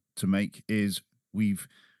second point to make is we've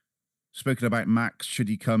spoken about Max. Should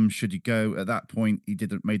he come? Should he go? At that point, he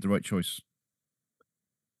made the right choice.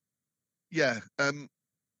 Yeah.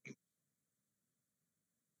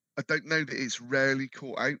 I don't know that it's rarely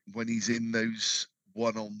caught out when he's in those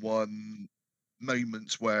one-on-one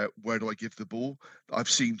moments where do I give the ball? I've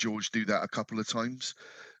seen George do that a couple of times.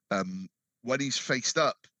 When he's faced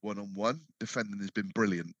up one-on-one, defending has been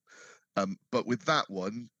brilliant. But with that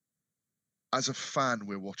one, as a fan,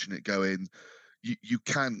 we're watching it going, you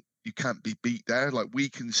can't be beat there. Like, we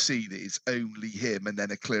can see that it's only him and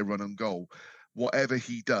then a clear run on goal. Whatever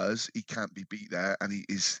he does, he can't be beat there. And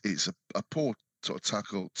it's a poor sort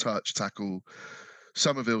of tackle.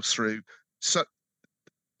 Somerville's through. So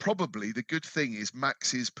probably the good thing is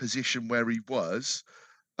Max's position where he was,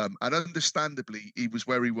 and understandably he was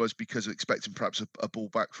where he was because of expecting perhaps a ball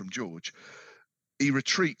back from George. He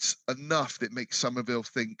retreats enough that makes Somerville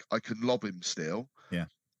think I can lob him still. Yeah.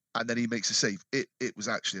 And then he makes a save. It was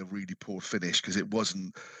actually a really poor finish because it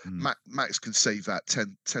wasn't. Max can save that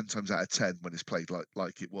 10 times out of 10 when it's played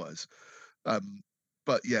like it was.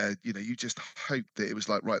 But yeah, you just hope that it was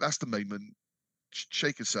like, right, that's the moment.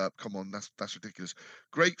 Shake us up. Come on, that's ridiculous.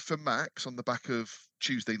 Great for Max on the back of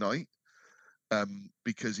Tuesday night,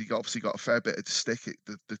 because he obviously got a fair bit of stick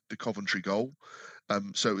at the Coventry goal.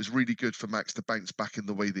 So it was really good for Max to bounce back in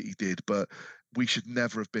the way that he did. But we should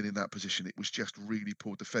never have been in that position. It was just really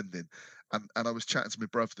poor defending. And I was chatting to my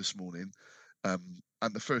brother this morning, and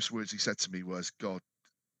the first words he said to me was, God,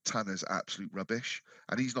 Tanner's absolute rubbish,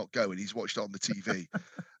 and he's not going. He's watched it on the TV.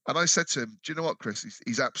 And I said to him, do you know what, Chris?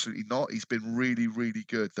 He's absolutely not. He's been really, really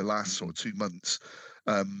good the last sort of 2 months.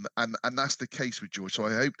 And that's the case with George. So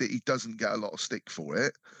I hope that he doesn't get a lot of stick for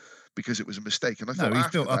it, because it was a mistake. And I thought he's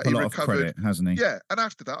after built that, up a lot of credit, hasn't he? Yeah. And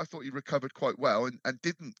after that, I thought he recovered quite well and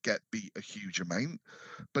didn't get beat a huge amount.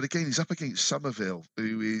 But again, he's up against Somerville,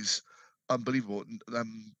 who is unbelievable.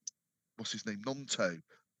 What's his name? Nonto,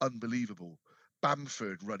 unbelievable.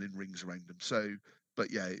 Bamford running rings around him. So,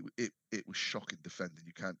 but yeah, it was shocking defending.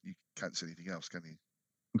 You can't say anything else, can you?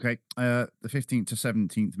 Okay, the 15th to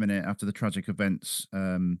 17th minute after the tragic events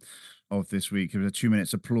of this week, there was a 2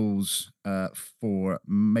 minutes applause for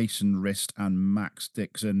Mason Wrist and Max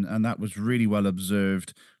Dixon, and that was really well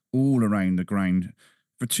observed all around the ground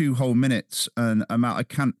for 2 whole minutes. And Matt, I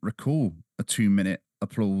can't recall a 2-minute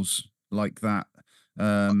applause like that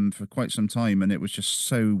for quite some time, and it was just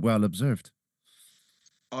so well observed.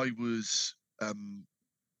 I was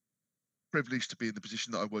privileged to be in the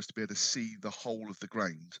position that I was to be able to see the whole of the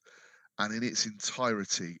ground, and in its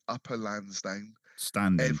entirety, Upper Lansdowne,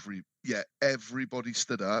 standing. Everybody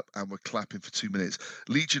stood up and were clapping for 2 minutes.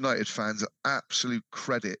 Leeds United fans, absolute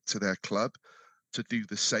credit to their club to do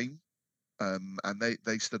the same, and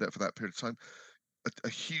they stood up for that period of time. A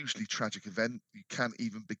hugely tragic event. You can't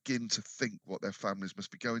even begin to think what their families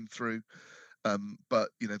must be going through. But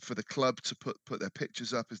for the club to put their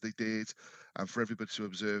pictures up as they did, and for everybody to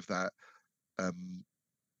observe that, a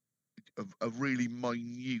really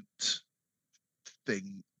minute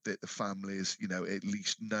thing that the families, at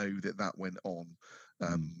least know that went on.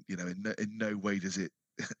 In no way does it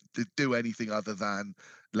do anything other than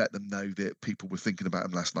let them know that people were thinking about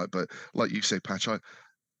him last night. But like you say, Patch, I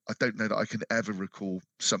don't know that I can ever recall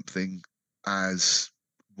something as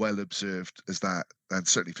well observed as that, and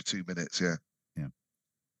certainly for 2 minutes. Yeah.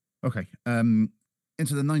 Okay.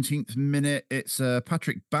 Into the 19th minute, it's a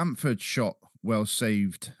Patrick Bamford shot, well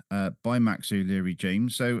saved by Max O'Leary,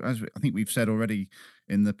 James. So, as I think we've said already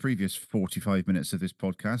in the previous 45 minutes of this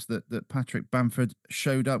podcast, that Patrick Bamford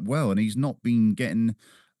showed up well, and he's not been getting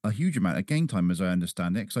a huge amount of game time, as I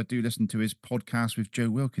understand it, because I do listen to his podcast with Joe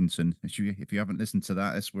Wilkinson. If you haven't listened to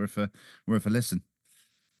that, it's worth a listen.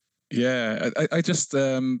 Yeah, I just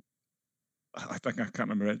I think I can't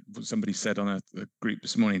remember what somebody said on a group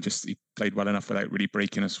this morning. Just he played well enough without really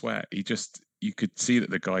breaking a sweat. You could see that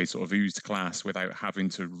the guy sort of oozed class without having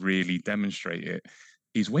to really demonstrate it.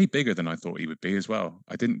 He's way bigger than I thought he would be as well.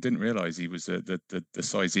 I didn't realize he was the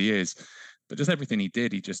size he is, but just everything he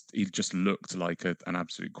did, he just looked like an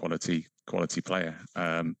absolute quality player.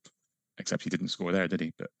 Except he didn't score there, did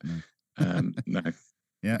he? But no.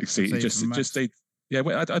 Yeah, you see, just they. Yeah,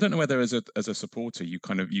 well, I don't know whether as a supporter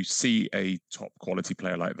you see a top quality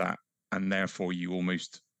player like that, and therefore you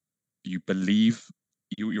believe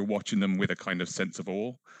you're watching them with a kind of sense of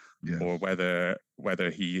awe, or whether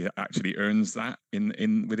he actually earns that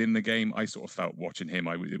in within the game. I sort of felt watching him,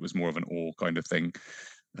 it was more of an awe kind of thing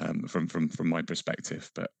from my perspective.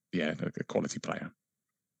 But yeah, a quality player.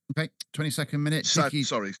 Okay, 22nd minute.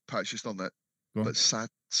 Sorry, Pat, just on that. But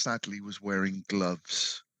sadly was wearing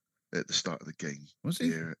gloves at the start of the game. Was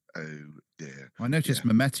he? Dear, oh dear. I noticed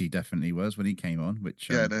Mehmeti definitely was when he came on, which...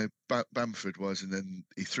 Bamford was, and then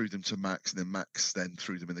he threw them to Max, and then Max then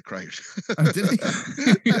threw them in the crowd. Oh, did he?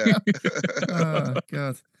 Yeah. Oh,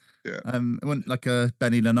 God. Yeah. It wasn't like a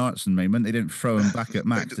Benny Lennartson moment. They didn't throw him back at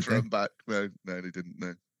Max, They didn't throw him back. No, they didn't,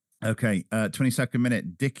 no. Okay, 22nd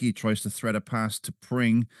minute. Dickey tries to thread a pass to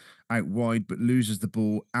Pring out wide, but loses the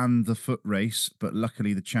ball and the foot race. But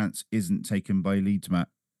luckily, the chance isn't taken by Leeds, Matt.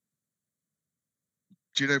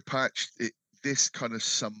 Do you know, Patch, this kind of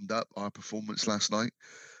summed up our performance last night.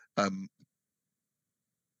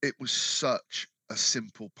 It was such a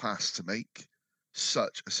simple pass to make.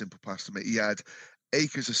 Such a simple pass to make. He had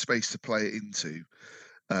acres of space to play it into,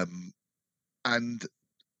 and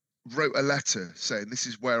wrote a letter saying, this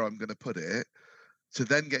is where I'm going to put it, to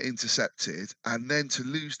then get intercepted, and then to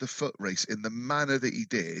lose the foot race in the manner that he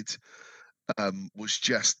did was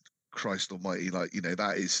just, Christ almighty,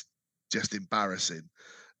 that is just embarrassing.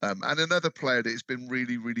 And another player that has been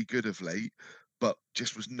really, really good of late, but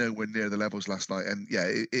just was nowhere near the levels last night. And yeah,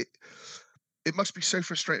 it must be so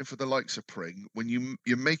frustrating for the likes of Pring when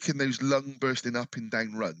you're making those lung bursting up and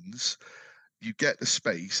down runs. You get the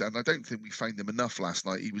space, and I don't think we found him enough last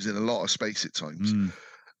night. He was in a lot of space at times,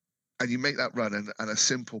 and you make that run, and a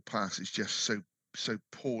simple pass is just so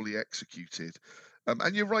poorly executed.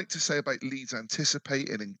 And you're right to say about Leeds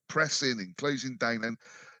anticipating and pressing and closing down,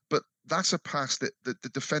 but that's a pass that the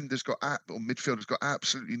defenders or midfielders got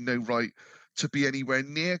absolutely no right to be anywhere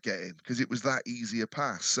near getting, because it was that easy a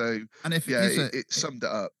pass. So, and if it summed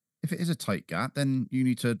it up. If it is a tight gap, then you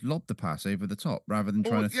need to lob the pass over the top rather than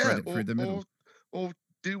trying to thread it through the middle. Or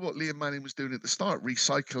do what Liam Manning was doing at the start,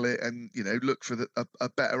 recycle it and, look for a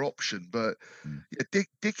better option. But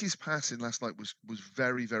Dickie's passing last night was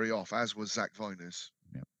very, very off, as was Zach Viner's.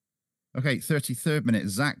 Yeah. Okay, 33rd minute.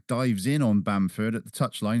 Zach dives in on Bamford at the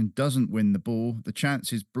touchline, doesn't win the ball. The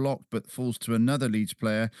chance is blocked, but falls to another Leeds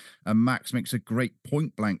player. And Max makes a great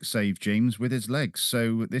point-blank save, James, with his legs.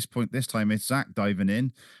 So at this time, it's Zach diving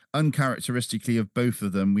in. Uncharacteristically of both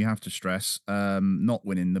of them, we have to stress, not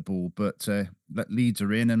winning the ball. But Leeds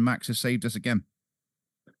are in, and Max has saved us again.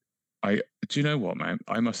 Do you know what, man?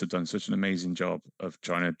 I must have done such an amazing job of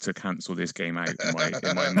trying to cancel this game out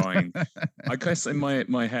in my mind. I guess in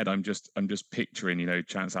my head, I'm just picturing,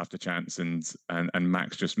 chance after chance, and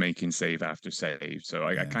Max just making save after save. So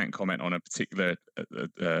I can't comment on a particular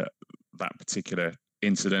that particular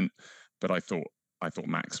incident, but I thought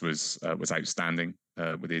Max was outstanding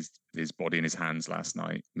with his body in his hands last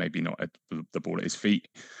night. Maybe not at the ball at his feet.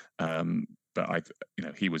 But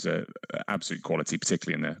he was a absolute quality,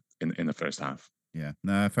 particularly in the first half. Yeah,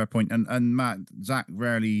 no, fair point. And Matt, Zach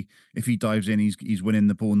rarely, if he dives in, he's winning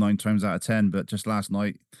the ball 9 times out of 10. But just last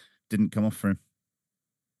night, didn't come off for him.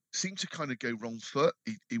 Seemed to kind of go wrong foot.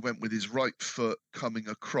 He went with his right foot coming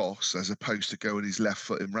across as opposed to going his left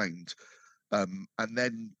foot in round, and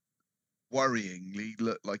then worryingly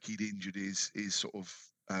looked like he'd injured his sort of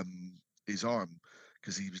his arm,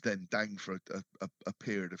 because he was then down for a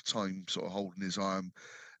period of time, sort of holding his arm.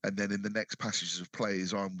 and then in the next passages of play,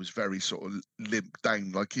 his arm was very sort of limp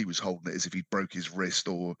down, like he was holding it as if he broke his wrist,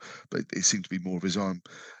 but it seemed to be more of his arm.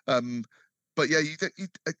 But yeah,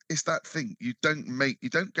 it's that thing. You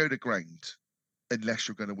don't go to ground unless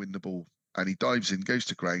you're going to win the ball. And he dives in, goes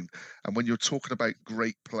to ground. And when you're talking about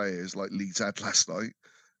great players like Leeds had last night,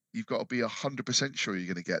 you've got to be 100% sure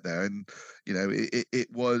you're going to get there. And, it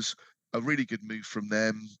was a really good move from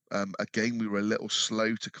them. Again, we were a little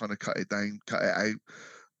slow to kind of cut it out.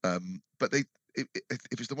 But it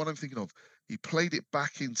was the one I'm thinking of. He played it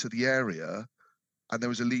back into the area and there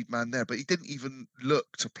was a lead man there, but he didn't even look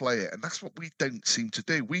to play it. And that's what we don't seem to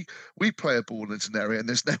do. We play a ball into an area and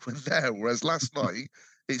there's no one there. Whereas last night,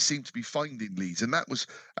 it seemed to be finding Leeds. And that was,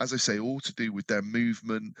 as I say, all to do with their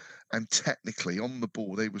movement. And technically, on the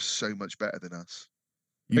ball, they were so much better than us.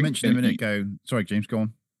 You mentioned a minute ago. Sorry, James, go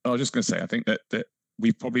on. I was just going to say, I think that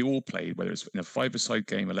we've probably all played, whether it's in a 5-a-side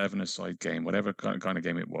game, 11-a-side game, whatever kind of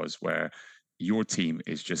game it was, where your team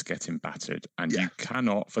is just getting battered and you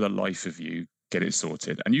cannot, for the life of you, get it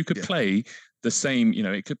sorted. And you could play the same,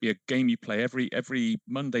 it could be a game you play every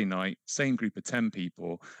Monday night, same group of 10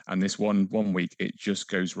 people, and this one week it just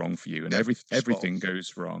goes wrong for you, and everything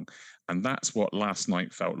goes wrong. And that's what last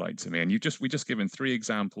night felt like to me. And we just given 3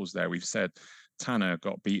 examples there. We've said Tanner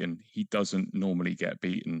got beaten. He doesn't normally get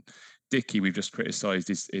beaten. Dickey, we've just criticised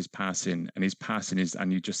his passing, and his passing is,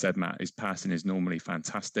 and you just said, Matt, his passing is normally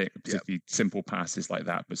fantastic, particularly simple passes like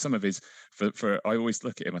that. But some of his, I always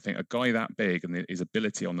look at him, I think a guy that big and his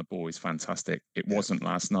ability on the ball is fantastic. It wasn't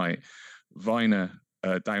last night. Viner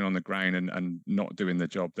down on the ground and not doing the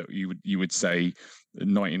job that you would say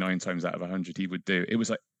 99 times out of 100 he would do. It was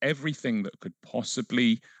like everything that could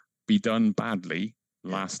possibly be done badly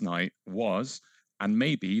last night was, and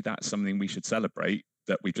maybe that's something we should celebrate,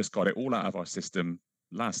 that we just got it all out of our system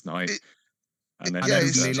last night. And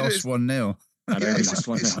only lost 1-0. And only lost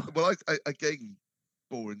 1-0. Well, I again,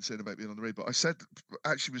 boring saying about being on the road, but I said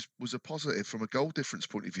actually was a positive from a goal difference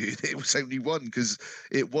point of view. It was only one because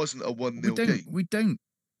it wasn't a 1-0 game. We don't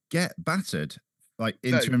get battered like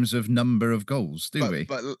in terms of number of goals, do we?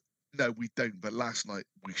 But no, we don't. But last night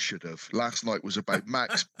we should have. Last night was about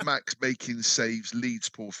Max making saves, Leeds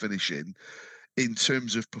poor finishing. In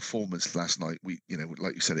terms of performance last night, we,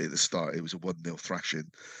 like you said at the start, it was a 1-0 thrashing.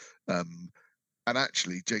 And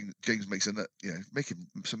actually, James makes making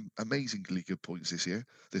some amazingly good points this year.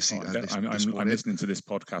 I'm listening to this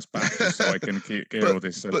podcast back just so I can hear all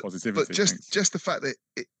this positivity. But just the fact that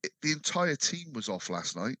the entire team was off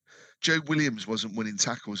last night. Joe Williams wasn't winning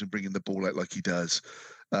tackles and bringing the ball out like he does.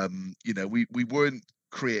 We weren't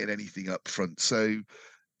creating anything up front. So,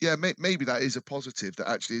 yeah, maybe that is a positive, that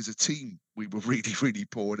actually as a team we were really, really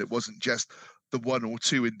poor, and it wasn't just the 1 or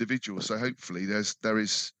 2 individuals. So hopefully there's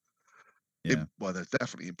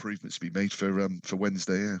definitely improvements to be made for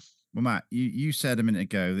Wednesday. Yeah. Well, Matt, you said a minute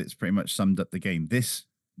ago that's pretty much summed up the game. This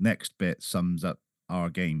next bit sums up our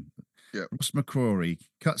game. Yeah. Ross McCrory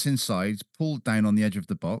cuts inside, pulled down on the edge of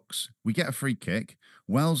the box. We get a free kick.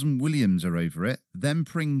 Wells and Williams are over it. Then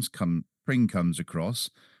Pring comes across.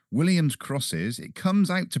 Williams crosses, it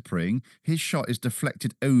comes out to Pring, his shot is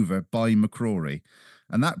deflected over by McCrory.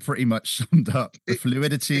 And that pretty much summed up the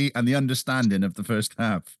fluidity and the understanding of the first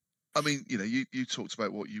half. I mean, you talked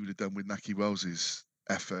about what you would have done with Nahki Wells's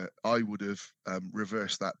effort. I would have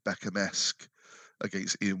reversed that Beckham-esque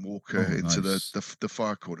against Ian Walker into the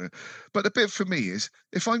far corner. But the bit for me is,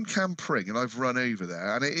 if I'm Cam Pring and I've run over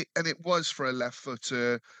there, and it was for a left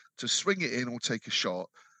footer to swing it in or take a shot,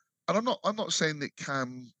 and I'm not saying that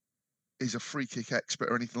Cam is a free kick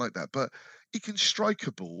expert or anything like that, but he can strike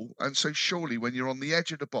a ball, and so surely when you're on the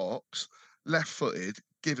edge of the box, left-footed,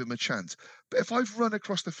 give him a chance. But if I've run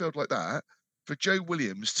across the field like that, for Joe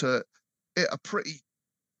Williams to hit a pretty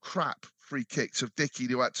crap free kick to Dickey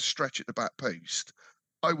who had to stretch at the back post,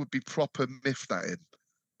 I would be proper miffed at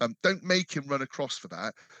him. Don't make him run across for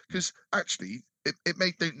that, because actually it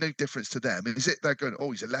made no difference to them. Is it they're going,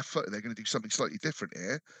 he's a left footer, they're going to do something slightly different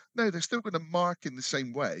here? No, they're still going to mark in the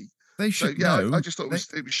same way. They should know. I just thought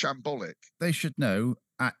it was shambolic. They should know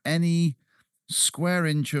at any square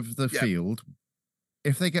inch of the field,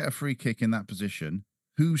 if they get a free kick in that position,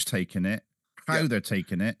 who's taking it, how they're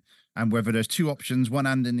taking it, and whether there's 2 options, 1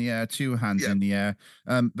 hand in the air, 2 hands in the air.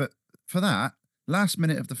 But for that, last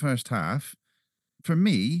minute of the first half, for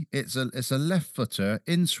me, it's a left footer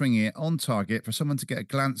in swinging it on target for someone to get a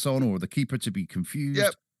glance on, or the keeper to be confused.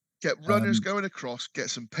 Yep. Get runners going across,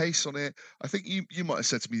 get some pace on it. I think you might have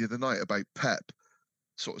said to me the other night about Pep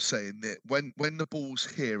sort of saying that when the ball's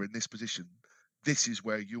here in this position, this is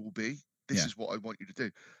where you'll be. This is what I want you to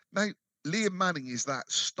do. Now, Liam Manning is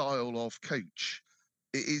that style of coach.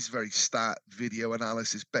 it is very stat video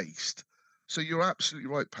analysis based. So you're absolutely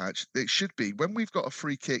right, Patch. It should be when we've got a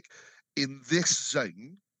free kick in this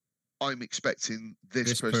zone, I'm expecting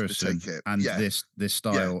this person to take it. And Yeah, this yeah.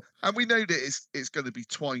 style. And we know that it's going to be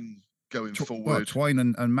Twine going Well, forward. Twine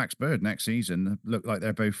and Max Bird next season look like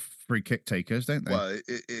they're both free kick takers, don't they? Well,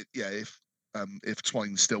 if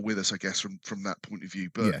Twine's still with us, I guess from that point of view.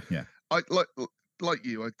 But yeah. I like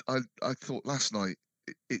you. I thought last night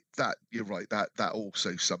that you're right. That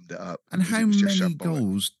also summed it up. And because how it was just many shambolic.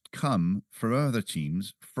 goals come for other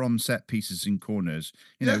teams from set pieces and corners?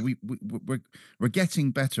 You know, we're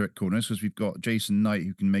getting better at corners because we've got Jason Knight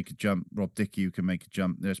who can make a jump, Rob Dickey who can make a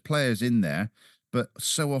jump. There's players in there, but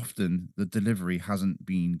so often the delivery hasn't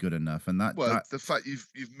been good enough. And the fact you've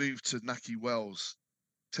moved to Naki Wells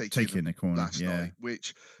taking a corner last night,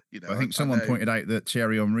 which I think someone pointed out that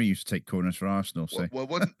Thierry Henry used to take corners for Arsenal. So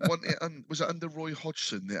was it under Roy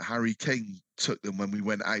Hodgson that Harry Kane took them when we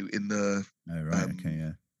went out in the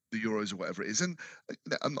the Euros or whatever it is? And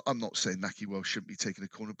I'm not saying Naki Wells shouldn't be taking a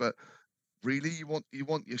corner, but really you want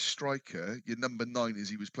your striker, your number 9 as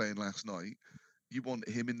he was playing last night, you want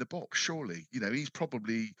him in the box, surely. You know, he's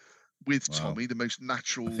probably with Tommy the most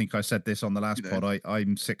natural. I think I said this on the last pod.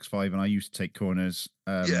 I'm 6'5" and I used to take corners.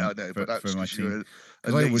 I know, but that's because you were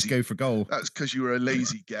because I always go for goal. That's because you were a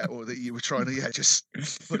lazy get, or that you were trying to just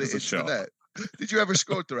put it into the net. Did you ever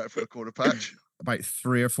score direct for a corner, Patch? About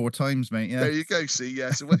 3 or 4 times, mate. Yeah. There you go. See, yeah.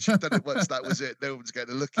 So once you've done it once, that was it. No one's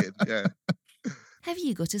getting a look in. Yeah. Have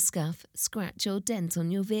you got a scuff, scratch or dent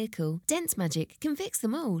on your vehicle? Dent Magic can fix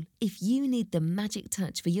them all. If you need the magic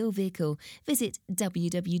touch for your vehicle, visit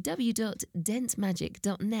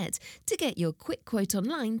www.dentmagic.net to get your quick quote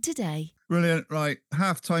online today. Brilliant. Right.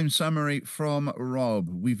 Halftime summary from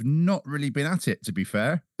Rob. We've not really been at it, to be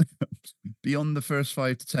fair. Beyond the first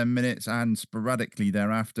 5 to 10 minutes and sporadically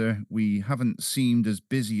thereafter, we haven't seemed as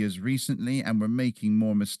busy as recently and we're making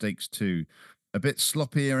more mistakes too. A bit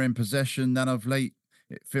sloppier in possession than of late.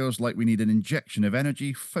 It feels like we need an injection of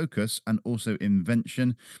energy, focus, and also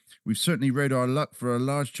invention. We've certainly rode our luck for a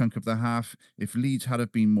large chunk of the half. If Leeds had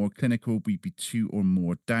have been more clinical, we'd be 2 or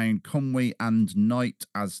more down. Conway and Knight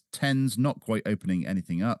as 10s, not quite opening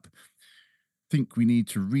anything up. Think we need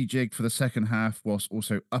to rejig for the second half whilst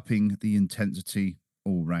also upping the intensity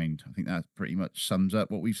all round. I think that pretty much sums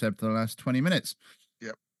up what we've said for the last 20 minutes.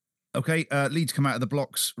 Yep. Okay, Leeds come out of the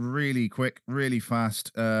blocks really quick, really fast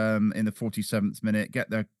in the 47th minute, get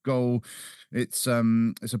their goal. It's a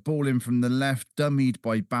ball in from the left, dummied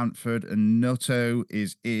by Bamford, and Noto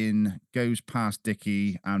is in, goes past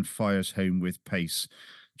Dickey and fires home with pace.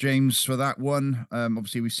 James, for that one,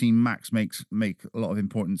 obviously we've seen Max make a lot of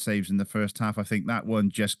important saves in the first half. I think that one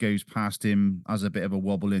just goes past him, has a bit of a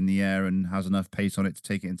wobble in the air and has enough pace on it to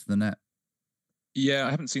take it into the net. Yeah, I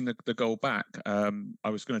haven't seen the goal back. I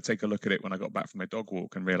was going to take a look at it when I got back from my dog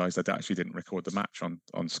walk and realised I actually didn't record the match on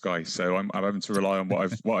Sky. So I'm having to rely on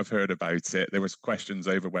what I've heard about it. There was questions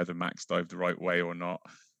over whether Max dived the right way or not,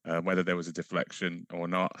 whether there was a deflection or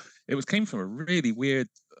not. It came from a really weird,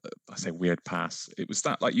 I say weird pass. It was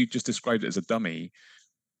that, like you just described it as a dummy.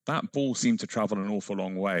 That ball seemed to travel an awful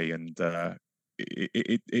long way, and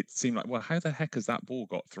it seemed like, well, how the heck has that ball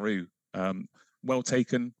got through? Well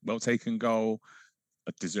taken goal.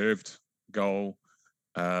 A deserved goal,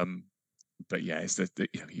 but yeah, it's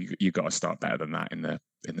you got to start better than that in the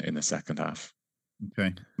second half.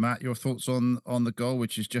 Okay, Matt, your thoughts on the goal,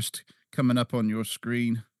 which is just coming up on your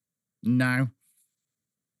screen now.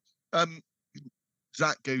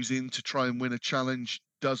 Zach goes in to try and win a challenge,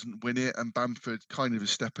 doesn't win it, and Bamford kind of is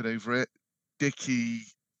stepping over it. Dickey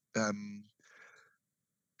kind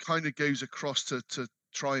of goes across to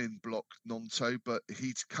try and block Nonto, but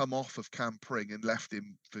he'd come off of Cam Pring and left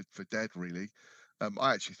him for dead, really.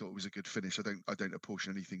 I actually thought it was a good finish. I don't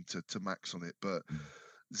apportion anything to Max on it, but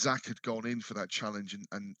Zach had gone in for that challenge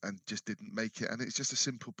and just didn't make it. And it's just a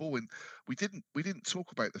simple ball. And we didn't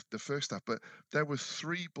talk about the first half, but there were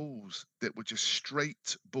 3 balls that were just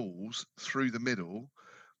straight balls through the middle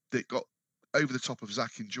that got over the top of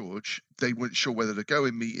Zach and George. They weren't sure whether to go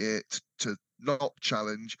and meet it, to not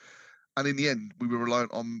challenge. And in the end, we were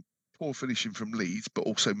reliant on poor finishing from Leeds, but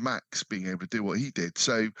also Max being able to do what he did.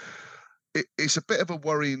 So it's a bit of a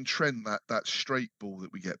worrying trend, that straight ball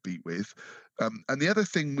that we get beat with. And the other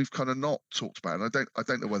thing we've kind of not talked about, and I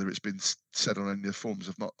don't know whether it's been said on any of the forums.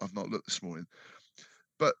 I've not looked this morning,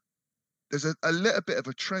 but there's a little bit of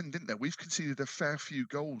a trend, isn't there? We've conceded a fair few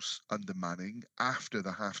goals under Manning after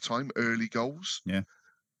the halftime, early goals. Yeah,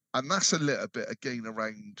 and that's a little bit again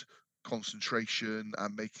around concentration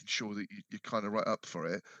and making sure that you're kind of right up for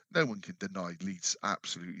it. No one can deny Leeds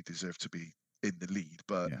absolutely deserve to be in the lead,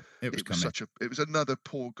 but Yeah, it was it was coming. it was another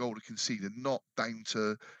poor goal to concede, and not down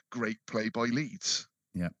to great play by Leeds.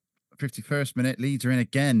 Yeah. 51st minute, Leeds are in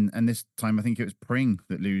again, and this time I think it was Pring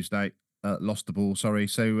that lost the ball. Sorry.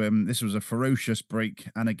 So this was a ferocious break,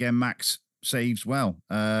 and again Max saves well.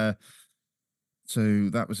 So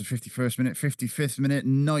that was the 51st minute. 55th minute,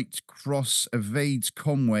 Knight cross evades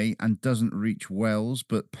Conway and doesn't reach Wells,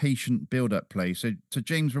 but patient build-up play. So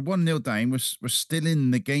James, we're 1-0 down. We're still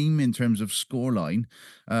in the game in terms of scoreline.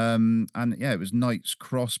 And yeah, it was Knight's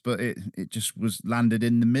cross, but it just was landed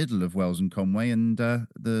in the middle of Wells and Conway, and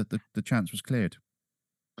the chance was cleared.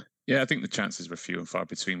 Yeah, I think the chances were few and far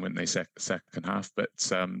between, weren't they, second half? But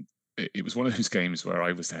it was one of those games where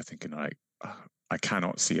I was there thinking, like, I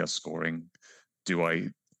cannot see us scoring. Do I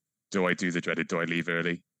do the dreaded? Do I leave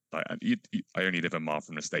early? Like, I only live a mile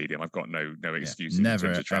from the stadium. I've got no excuse in terms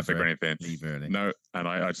of traffic or anything. Leave early. No,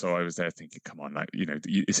 and so I was there thinking, come on, like,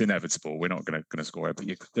 it's inevitable. We're not going to score it. But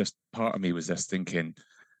just part of me was just thinking,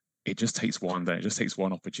 it just takes one. Then it just takes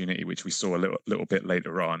one opportunity, which we saw a little bit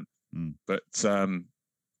later on. But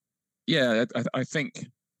yeah, I think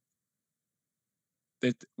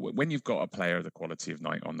that when you've got a player of the quality of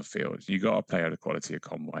Knight on the field, you've got a player of the quality of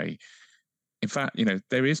Conway. In fact,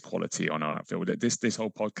 there is quality on our field. This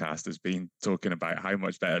whole podcast has been talking about how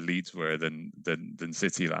much better Leeds were than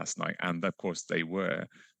City last night, and of course they were.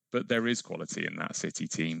 But there is quality in that City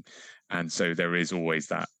team, and so there is always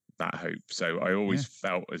that hope. So I always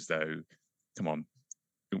felt as though, come on,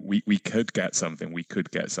 we could get something. We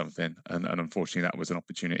could get something, and unfortunately, that was an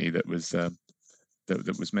opportunity that was that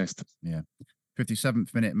was missed. Yeah.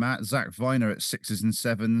 57th minute, Matt. Zach Viner at 6s and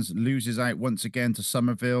 7s loses out once again to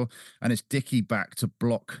Somerville, and it's Dickey back to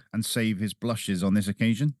block and save his blushes on this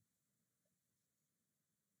occasion.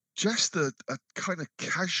 Just a kind of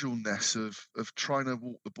casualness of trying to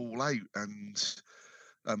walk the ball out, and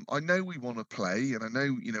I know we want to play, and I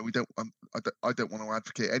know we don't. I don't want to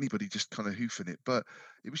advocate anybody just kind of hoofing it, but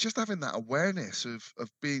it was just having that awareness of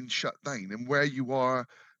being shut down and where you are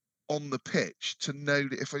on the pitch to know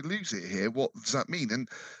that if I lose it here, what does that mean? And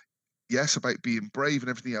yes, about being brave and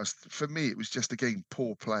everything else. For me, it was just again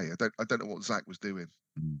poor play. I don't know what Zach was doing.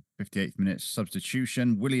 58th minute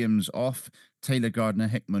substitution. Williams off. Taylor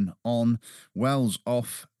Gardner-Hickman on. Wells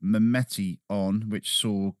off. Mehmeti on, which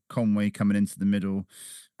saw Conway coming into the middle,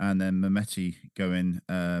 and then Mehmeti going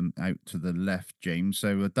out to the left. James,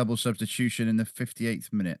 so a double substitution in the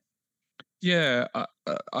 58th minute. Yeah,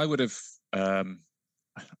 I would have.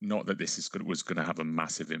 Not that this was going to have a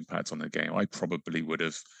massive impact on the game. I probably would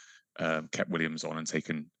have kept Williams on and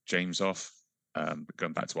taken James off.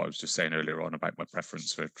 Going back to what I was just saying earlier on about my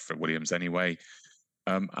preference for Williams anyway.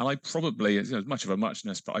 And I probably, as much of a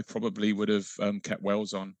muchness, but I probably would have kept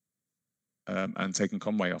Wells on and taken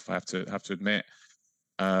Conway off. I have to admit.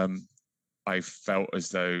 I felt as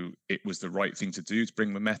though it was the right thing to do to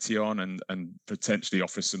bring Mehmeti on and potentially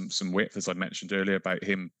offer some width, as I mentioned earlier, about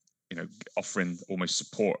him offering almost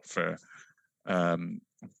support for Pring,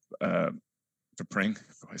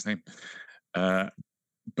 forgot his name. But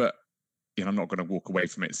I'm not going to walk away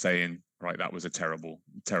from it saying, right, that was a terrible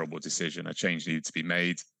decision. A change needed to be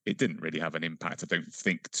made. It didn't really have an impact, I don't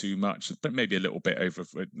think, too much, but maybe a little bit over.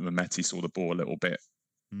 Mehmeti saw the ball a little bit.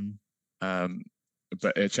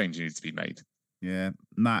 But a change needed to be made. Yeah,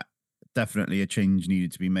 Matt, definitely a change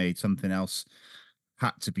needed to be made. Something else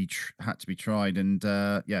had to be tried, and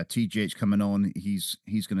TGH coming on, he's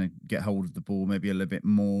going to get hold of the ball maybe a little bit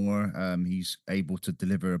more. He's able to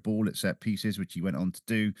deliver a ball at set pieces, which he went on to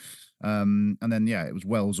do, and then it was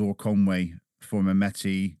Wells or Conway for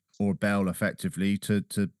Mehmeti or Bell effectively to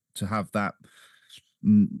have that.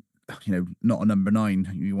 Not a number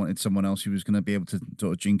 9. You wanted someone else who was going to be able to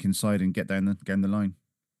sort of jink inside and get down the line.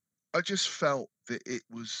 I just felt that it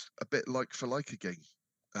was a bit like for like again.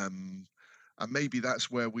 And maybe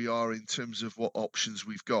that's where we are in terms of what options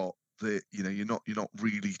we've got. That you're not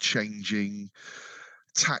really changing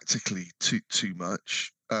tactically too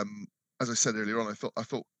much. As I said earlier on, I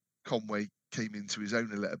thought Conway came into his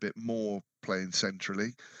own a little bit more playing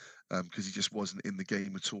centrally because he just wasn't in the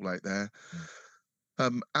game at all out there.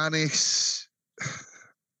 Anis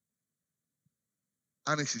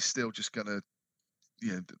is still just going to,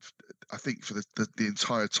 I think for the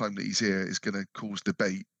entire time that he's here is going to cause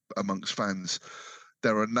debate amongst fans.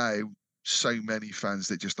 There are now so many fans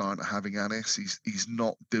that just aren't having Anis. He's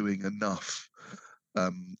not doing enough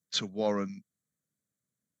to warrant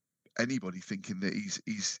anybody thinking that he's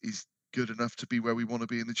good enough to be where we want to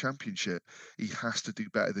be in the Championship. He has to do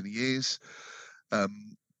better than he is.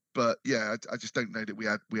 But yeah, I just don't know that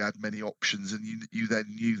we had many options, and you then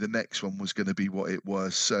knew the next one was going to be what it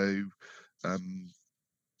was. So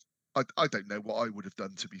I don't know what I would have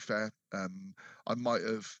done, to be fair. I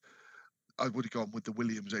would have gone with the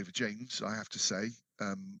Williams over James, I have to say.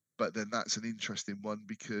 But then that's an interesting one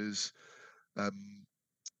because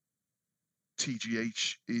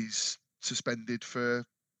TGH is suspended for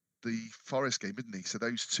the Forest game, isn't he? So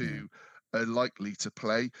those two are likely to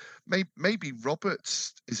play. Maybe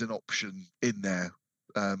Roberts is an option in there.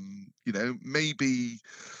 Maybe,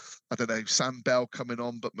 I don't know, Sam Bell coming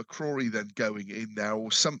on, but McCrory then going in there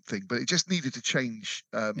or something. But it just needed to change.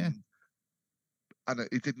 And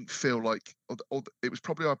it didn't feel like it was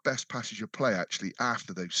probably our best passage of play actually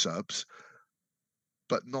after those subs,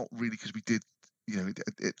 but not really because we did.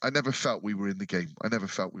 I never felt we were in the game. I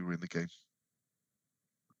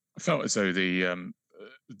felt as though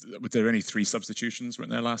were there only 3 substitutions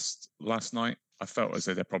weren't there last night? I felt as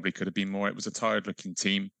though there probably could have been more. It was a tired-looking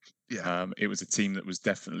team. Yeah. It was a team that was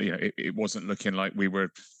definitely, it wasn't looking like we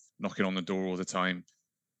were knocking on the door all the time.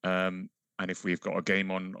 And if we've got a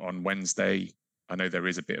game on Wednesday, I know there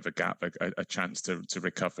is a bit of a gap, a chance to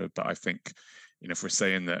recover. But I think, if we're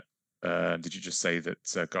saying that, did you just say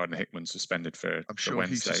that Gardner Hickman suspended for I'm sure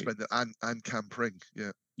Wednesday? He's suspended and Cam Pring,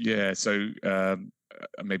 yeah. Yeah, so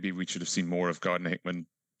maybe we should have seen more of Gardner Hickman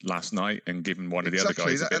last night and given one of the other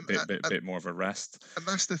guys a bit more of a rest. And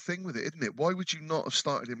that's the thing with it, isn't it? Why would you not have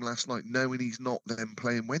started him last night knowing he's not then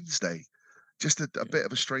playing Wednesday? Just a bit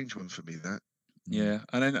of a strange one for me, that. Yeah,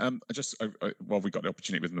 and then while we got the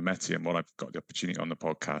opportunity with Mehmeti and while I've got the opportunity on the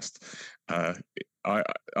podcast,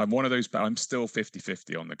 I'm one of those, but I'm still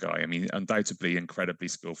 50-50 on the guy. I mean, undoubtedly incredibly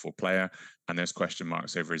skillful player, and there's question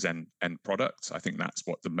marks over his end product. I think that's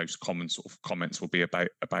what the most common sort of comments will be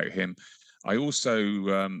about him. I also,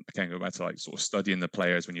 again, go back to like sort of studying the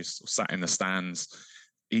players when you're sort of sat in the stands.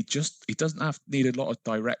 He doesn't need a lot of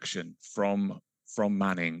direction from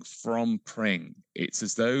Manning, from Pring. It's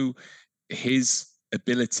as though his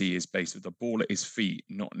ability is based with the ball at his feet,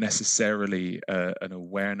 not necessarily an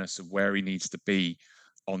awareness of where he needs to be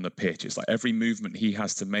on the pitch. It's like every movement he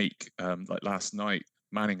has to make, like last night,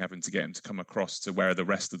 Manning having to get him to come across to where the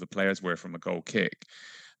rest of the players were from a goal kick.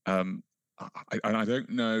 I don't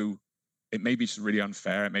know, it may be just really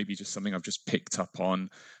unfair, it may be just something I've just picked up on,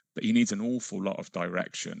 but he needs an awful lot of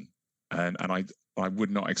direction. And I would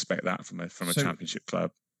not expect that from a championship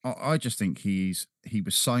club. I just think he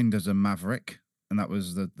was signed as a maverick, and that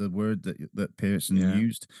was the word that Pearson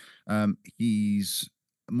used. He's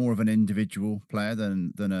more of an individual player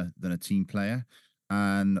than a team player,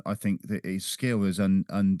 and I think that his skill is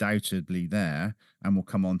undoubtedly there, and we'll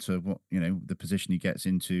come on to what the position he gets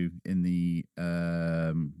into in the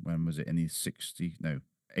when was it, in the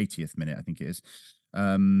 80th minute, I think it is,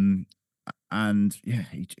 and yeah,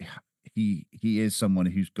 he is someone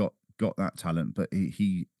who's got that talent, but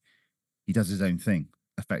he does his own thing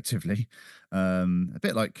effectively. A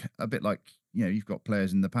bit like you've got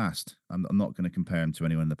players in the past. I'm not going to compare him to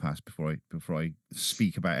anyone in the past before I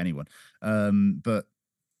speak about anyone. But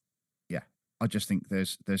yeah, I just think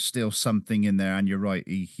there's still something in there, and you're right.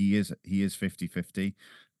 He is 50-50,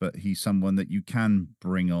 but he's someone that you can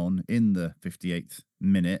bring on in the 58th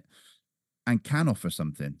minute and can offer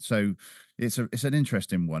something. So it's an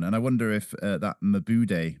interesting one. And I wonder if that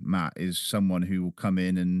Mabude, Matt, is someone who will come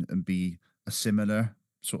in and be a similar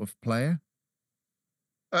sort of player.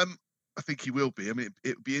 I think he will be. I mean,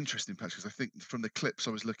 it would be interesting, Patrick, because I think from the clips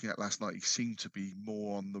I was looking at last night, he seemed to be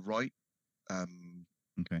more on the right.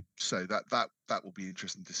 Okay. So that will be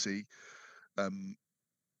interesting to see.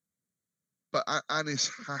 But Anis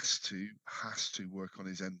has to work on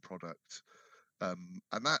his end product. And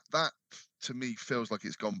that to me feels like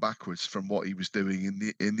it's gone backwards from what he was doing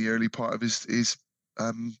in the early part of his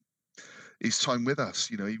time with us.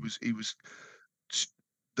 He was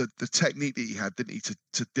the technique that he had, didn't he,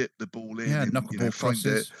 to dip the ball in and find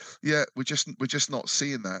it. Yeah, we're just not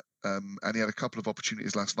seeing that. And he had a couple of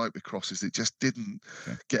opportunities last night with crosses that just didn't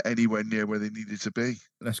get anywhere near where they needed to be.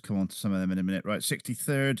 Let's come on to some of them in a minute. Right,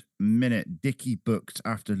 63rd minute, Dickey booked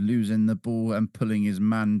after losing the ball and pulling his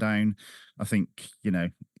man down. I think,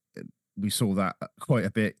 we saw that quite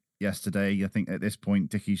a bit yesterday. I think at this point,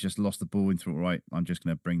 Dickey's just lost the ball and thought, right, I'm just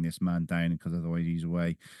going to bring this man down because otherwise he's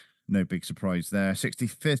away. No big surprise there.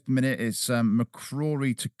 65th minute, it's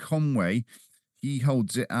McCrory to Conway. He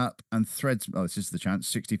holds it up and threads. Oh, this is the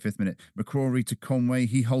chance. 65th minute, McCrory to Conway.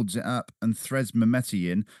 He holds it up and threads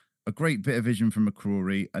Mehmeti in. A great bit of vision from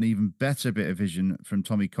McCrory, an even better bit of vision from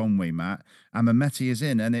Tommy Conway, Matt. And Mehmeti is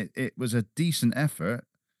in, and it was a decent effort.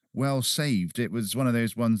 Well saved. It was one of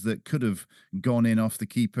those ones that could have gone in off the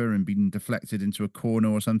keeper and been deflected into a corner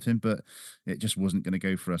or something, but it just wasn't going to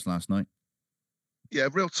go for us last night. Yeah,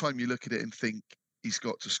 real time you look at it and think he's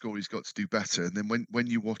got to score, he's got to do better. And then when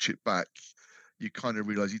you watch it back, you kind of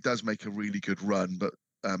realise he does make a really good run, but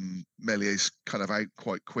Mellier's kind of out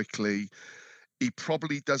quite quickly. He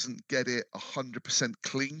probably doesn't get it 100%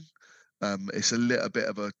 clean. It's a little bit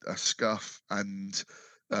of a scuff, and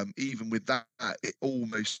even with that, it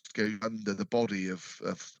almost goes under the body of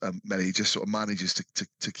Melly. He just sort of manages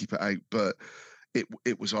to keep it out, but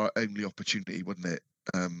it was our only opportunity, wasn't it?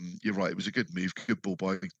 You're right. It was a good move, good ball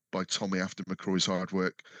by Tommy after McCrory's hard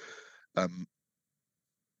work. And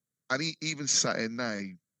he even sat in now.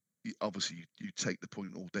 Obviously, you take the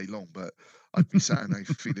point all day long, but I'd be sat in now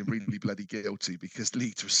feeling really bloody guilty because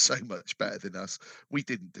Leeds was so much better than us. We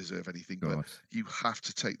didn't deserve anything, but you have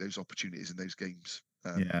to take those opportunities in those games.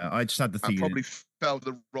 Yeah, I just had the feeling. I probably fell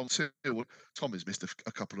the wrong two. Tom has missed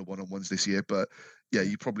a couple of one-on-ones this year, but yeah,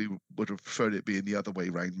 you probably would have preferred it being the other way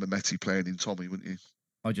round, Mehmeti playing in Tommy, wouldn't you?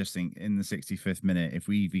 I just think in the 65th minute, if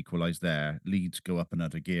we've equalised there, Leeds go up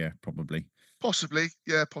another gear, probably. Possibly,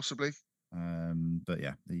 yeah, possibly. But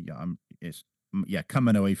yeah,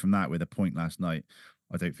 coming away from that with a point last night,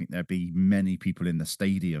 I don't think there'd be many people in the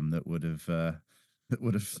stadium that would have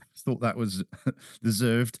thought that was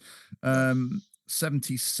deserved.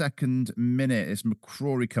 72nd minute is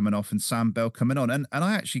McCrory coming off and Sam Bell coming on, and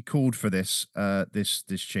I actually called for this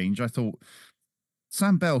change. I thought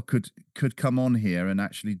Sam Bell could come on here and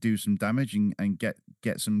actually do some damage and get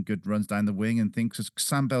some good runs down the wing and things. Because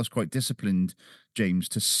Sam Bell's quite disciplined, James,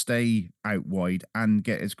 to stay out wide and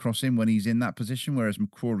get his cross in when he's in that position, whereas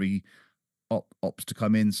McCrory opts to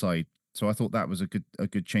come inside. So I thought that was a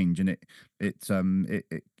good change, and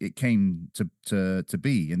it came to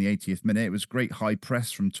be in the 80th minute. It was great high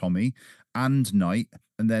press from Tommy and Knight,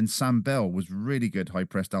 and then Sam Bell was really good high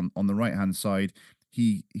press down on the right hand side.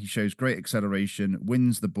 He shows great acceleration,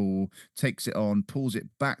 wins the ball, takes it on, pulls it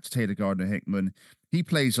back to Taylor Gardner-Hickman. He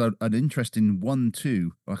plays an interesting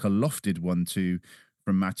 1-2, like a lofted 1-2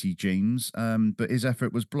 from Matty James, but his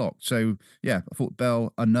effort was blocked. So yeah, I thought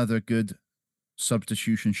Bell, another good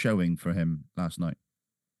substitution showing for him last night.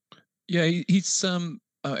 Yeah, he's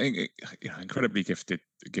incredibly gifted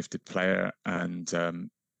player, and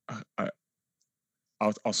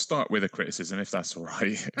I'll start with a criticism if that's all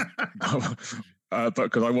right. But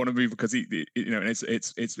because I want to move, because and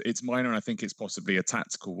it's minor, and I think it's possibly a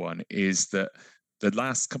tactical one. Is that the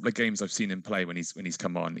last couple of games I've seen him play when he's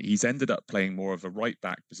come on, he's ended up playing more of a right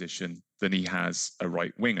back position than he has a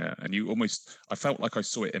right winger, and I felt like I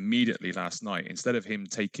saw it immediately last night. Instead of him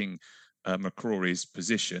taking McCrory's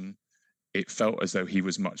position, it felt as though he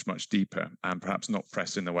was much deeper and perhaps not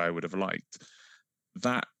pressing the way I would have liked.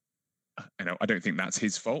 That, I don't think that's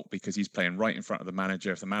his fault, because he's playing right in front of the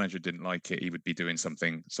manager. If the manager didn't like it, he would be doing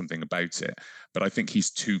something about it. But I think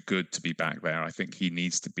he's too good to be back there. I think he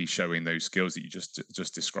needs to be showing those skills that you just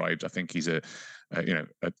described. I think he's another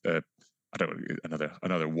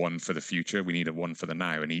one for the future. We need a one for the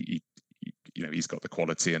now, and he's got the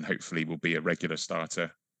quality, and hopefully will be a regular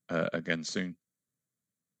starter again soon.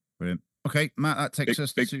 Brilliant. Okay, Matt, that takes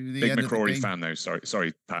us to the end McCrory of the game. fan, though.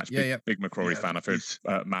 Sorry, Patch. Big McCrory fan. I've heard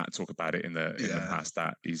Matt talk about it in the past.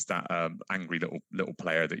 That he's that angry little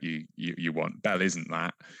player that you want. Bell isn't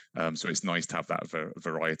that, so it's nice to have that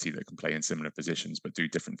variety that can play in similar positions but do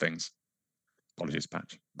different things. Apologies,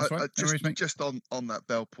 Patch. Just on that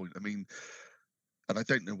Bell point. I mean, and I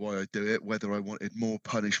don't know why I do it, whether I wanted more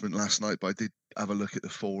punishment last night, but I did have a look at the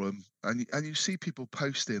forum, and you see people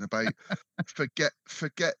posting about forget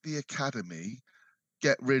the academy,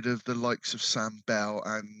 get rid of the likes of Sam Bell,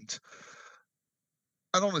 and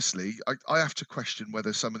honestly, I have to question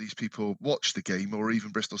whether some of these people watch the game or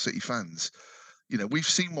even Bristol City fans. We've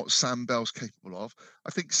seen what Sam Bell's capable of.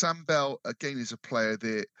 I think Sam Bell, again, is a player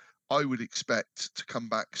that I would expect to come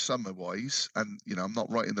back summer-wise, and I'm not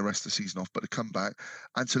writing the rest of the season off, but to come back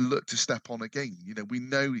and to look to step on again. We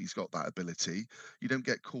know he's got that ability. You don't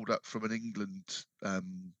get called up from an England,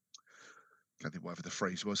 can't think whatever the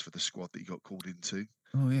phrase was for the squad that he got called into.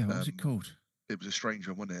 Oh yeah, what was it called? It was a strange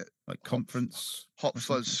one, wasn't it? Like conference, Hot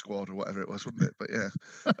Fuzz Squad or whatever it was, wasn't it? But yeah,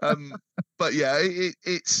 but yeah,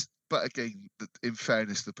 it's. But again, in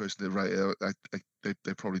fairness to the person that wrote it,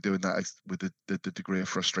 they're probably doing that with the degree of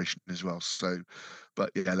frustration as well. So, but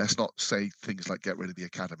yeah, let's not say things like get rid of the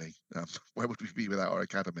academy. Where would we be without our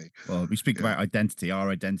academy? Well, we speak about identity.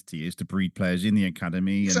 Our identity is to breed players in the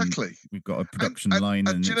academy. Exactly. And we've got a production line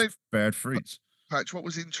and it's bared fruits. Patch, what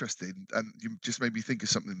was interesting, and you just made me think of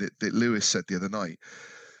something that Lewis said the other night.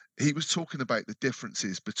 He was talking about the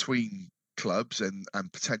differences between clubs and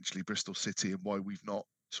potentially Bristol City and why we've not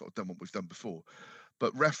sort of done what we've done before.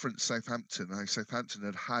 but reference Southampton. How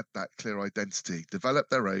Southampton had that clear identity, developed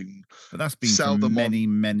their own. But that's been sell for them many,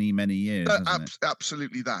 on, many, many years, hasn't it?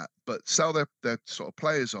 Absolutely that. But sell their sort of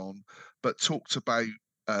players on, but talked about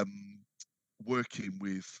working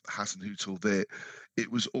with Hasenhüttl. There,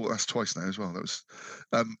 it was all that's twice now as well. That was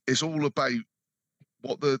it's all about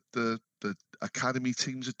what the academy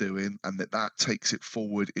teams are doing, and that takes it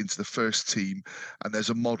forward into the first team. And there's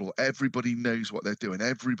a model. Everybody knows what they're doing.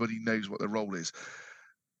 Everybody knows what their role is.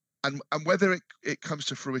 And whether it comes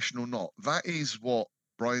to fruition or not, that is what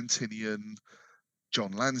Brian Tinian,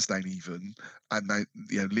 John Lansdowne even, and now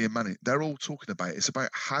Liam Manning, they're all talking about. It's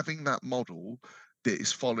about having that model that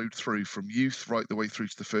is followed through from youth right the way through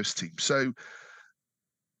to the first team. So,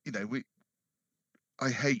 I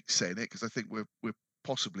hate saying it because I think we're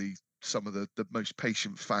possibly some of the most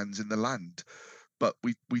patient fans in the land, but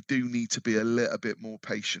we do need to be a little bit more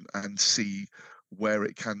patient and see where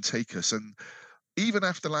it can take us. And even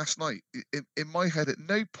after last night, in my head, at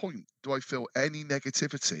no point do I feel any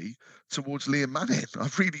negativity towards Liam Manning. I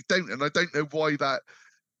really don't, and I don't know why that.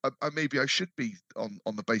 Maybe I should be on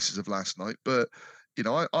the basis of last night, but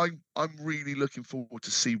I'm really looking forward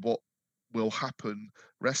to see what will happen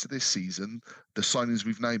rest of this season, the signings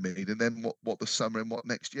we've now made, and then what the summer and what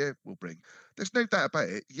next year will bring. There's no doubt about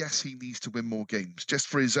it. Yes, he needs to win more games just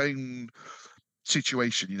for his own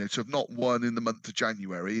situation, to have not won in the month of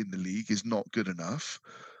January in the league is not good enough,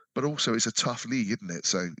 but also it's a tough league, isn't it?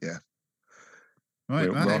 So yeah. Right,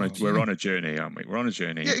 we're on a journey, aren't we? We're on a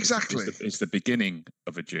journey. Yeah, exactly. It's the beginning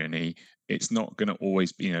of a journey. It's not going to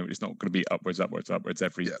always be, it's not going to be upwards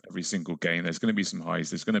every single game. There's going to be some highs.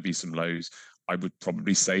 There's going to be some lows. I would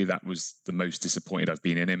probably say that was the most disappointed I've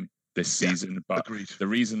been in him this season. But agreed. The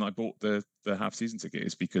reason I bought the half season ticket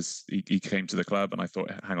is because he came to the club, and I thought,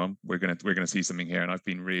 hang on, we're gonna see something here, and I've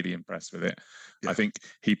been really impressed with it. Yeah. I think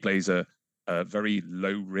he plays a very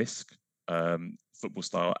low risk football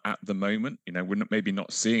style at the moment. We're maybe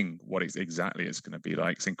not seeing what exactly it's going to be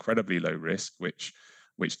like. It's incredibly low risk, which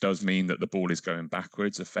does mean that the ball is going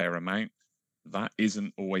backwards a fair amount. That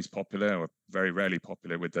isn't always popular, or very rarely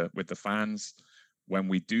popular with the fans. When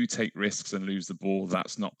we do take risks and lose the ball,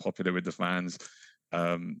 that's not popular with the fans.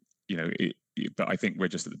 But I think we're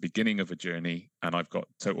just at the beginning of a journey, and I've got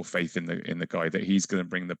total faith in the guy that he's going to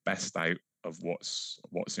bring the best out of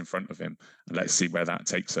what's in front of him, and let's see where that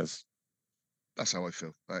takes us. That's how I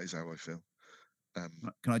feel. That is how I feel.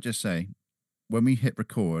 Can I just say, when we hit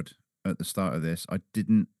record at the start of this, I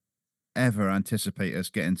didn't ever anticipate us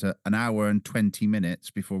getting to an hour and 20 minutes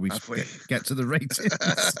before we get to the ratings.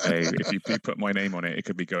 Hey, if you put my name on it, it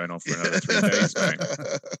could be going on for another 3 days, mate.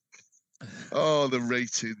 Oh, the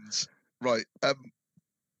ratings. Right.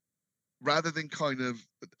 Rather than kind of,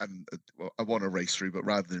 and I want to race through, but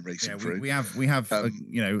rather than racing through, we have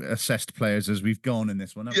assessed players as we've gone in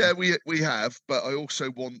this one. We have, but I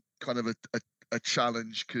also want kind of a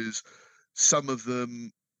challenge, because some of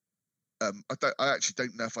them, I actually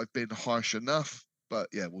don't know if I've been harsh enough, but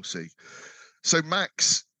yeah, we'll see. So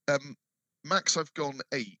Max, I've gone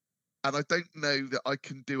 8, and I don't know that I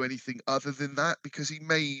can do anything other than that, because he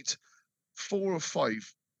made 4 or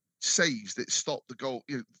 5 saves that stopped the goal.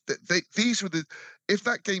 These were if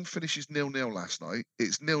that game finishes 0-0 last night,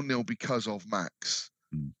 it's 0-0 because of Max.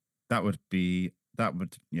 That would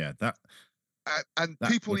and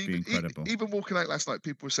people even walking out last night,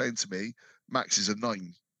 people were saying to me, Max is a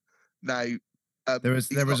 9. Now there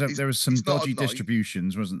was some dodgy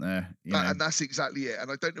distributions, wasn't there? And that's exactly it.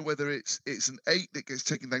 And I don't know whether it's an 8 that gets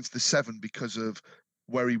taken down to the 7 because of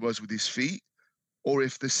where he was with his feet, or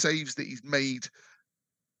if the saves that he's made,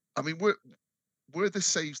 I mean, were the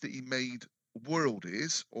saves that he made world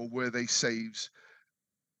is, or were they saves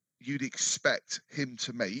you'd expect him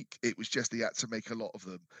to make? It was just he had to make a lot of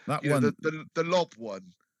them. The lob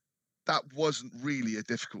one, that wasn't really a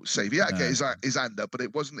difficult save. He had to get his hand up, but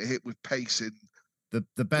it wasn't a hit with pace in.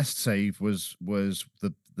 The best save was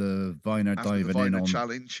the Viner diving in on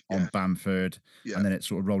challenge on Bamford, and then it's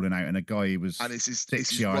sort of rolling out, and a guy was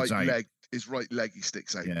 6 yards out. His right leg, he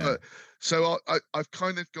sticks out. But so I've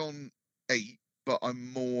kind of gone 8, but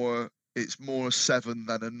it's more a 7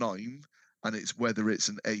 than a 9, and it's whether it's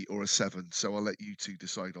an 8 or a 7. So I'll let you two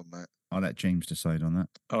decide on that. I'll let James decide on that.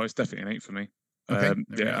 Oh, it's definitely an 8 for me. Okay.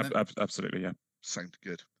 Absolutely, yeah. Sound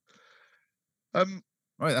good. Right,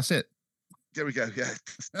 that's it. There we go. Yeah.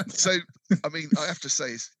 So I mean, I have to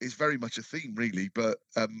say it's very much a theme, really, but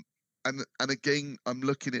and again, I'm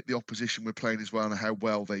looking at the opposition we're playing as well and how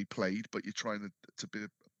well they played, but you're trying to be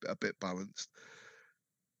a bit balanced.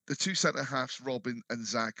 The 2 centre halves, Robin and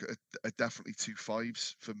Zach, are definitely 2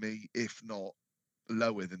 5s for me, if not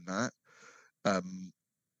lower than that.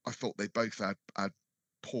 I thought they both had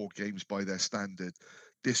poor games by their standard.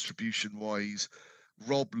 Distribution wise,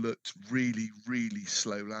 Rob looked really, really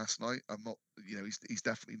slow last night. I'm not, he's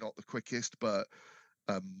definitely not the quickest, but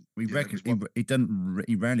we there reckon was one.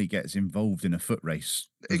 he rarely gets involved in a foot race.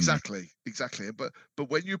 doesn't he? Exactly. But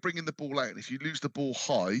when you're bringing the ball out, and if you lose the ball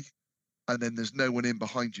high, and then there's no one in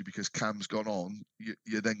behind you because Cam's gone on,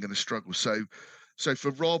 you're then going to struggle. So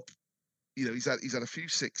for Rob, he's had a few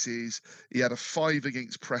sixes. He had a 5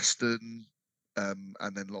 against Preston,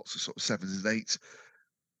 and then lots of sort of 7s and 8s.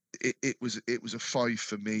 It was a 5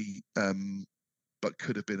 for me, but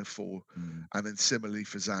could have been a 4. And then similarly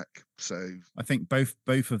for Zach. So I think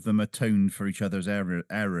both of them atoned for each other's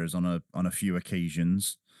errors on a few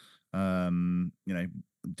occasions.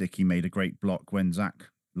 Dickie made a great block when Zach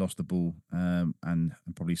lost the ball, and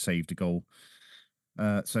probably saved a goal.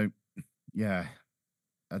 So yeah,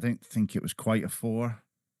 I don't think it was quite a 4.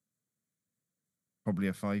 Probably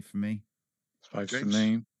a 5 for me. 5 for James?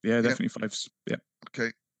 me. Yeah, definitely 5s. Yeah.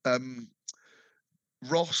 Okay.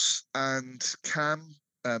 Ross and Cam,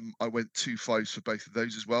 I went 2 5s for both of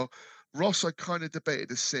those as well. Ross, I kind of debated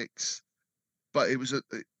a 6, but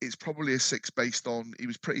it's probably a 6 based on he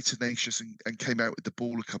was pretty tenacious and came out with the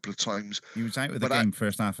ball a couple of times. He was out of the game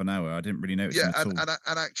first half an hour. I didn't really notice him at all. And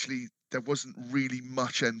actually there wasn't really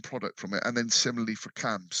much end product from it. And then similarly for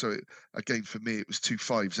Cam. So again, for me, it was 2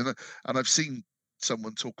 5s. And I've seen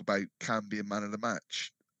someone talk about Cam being man of the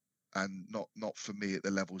match, and not for me at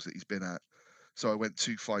the levels that he's been at. So I went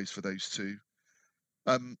 2 5s for those 2.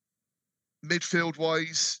 Midfield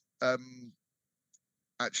wise,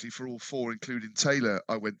 actually for all 4, including Taylor,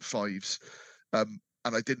 I went 5s. And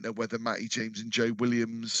I didn't know whether Matty James and Joe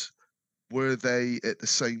Williams, were they at the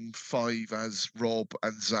same 5 as Rob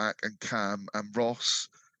and Zach and Cam and Ross?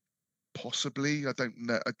 Possibly. I don't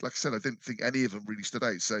know. Like I said, I didn't think any of them really stood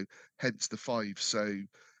out. So hence the 5. So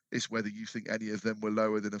it's whether you think any of them were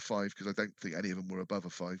lower than a 5, because I don't think any of them were above a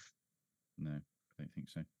 5. No, I don't think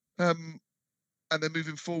so. And then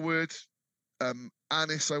moving forward,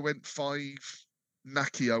 Anis, I went 5.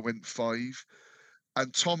 Naki, I went 5.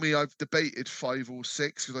 And Tommy, I've debated 5 or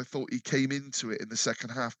 6 because I thought he came into it in the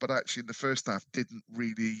second half, but actually in the first half didn't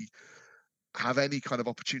really have any kind of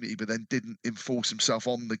opportunity, but then didn't enforce himself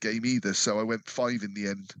on the game either. So I went 5 in the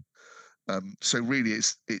end. So really, I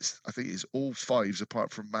think it's all 5s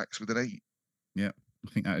apart from Max with an 8. Yeah,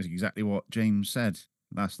 I think that is exactly what James said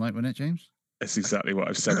last night, wasn't it, James? That's exactly what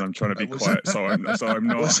I've said, and I'm trying to be quiet, so I'm not.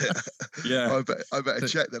 Was it? Yeah, I better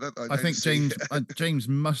check then. I think James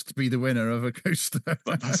must be the winner of a coaster.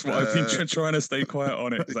 That's what I've been trying to stay quiet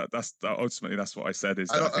on it. Ultimately that's what I said. Is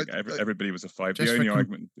that I think everybody was a 5. The only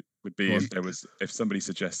argument would be if somebody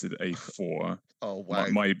suggested a 4. Oh wow!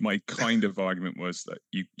 My kind of argument was that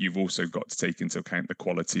you've also got to take into account the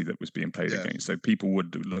quality that was being played against. So people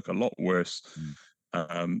would look a lot worse.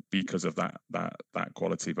 Because of that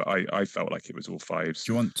quality, but I felt like it was all 5s.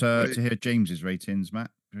 Do you want to hear James's ratings,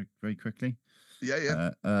 Matt, very quickly?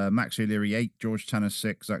 Yeah. Max O'Leary 8, George Tanner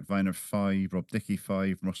 6, Zach Viner 5, Rob Dickey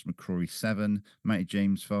 5, Ross McCrory 7, Matty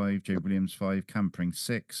James 5, Joe Williams 5, Cam Pring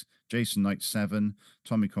 6, Jason Knight 7,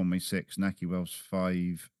 Tommy Conway 6, Naki Wells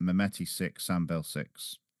 5, Mehmeti 6, Sam Bell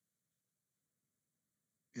 6.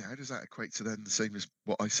 Yeah, how does that equate to then the same as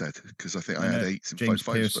what I said? Because I think I had 8s and James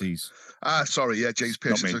 5 5s. Piercy's. Sorry, yeah, James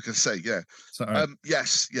Piercy. I was going to say, yeah. Sorry.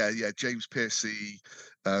 Yes, yeah. James Piercy,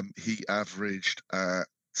 he averaged at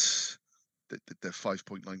the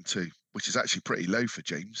 5.92, which is actually pretty low for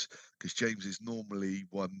James, because James is normally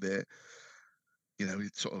one that,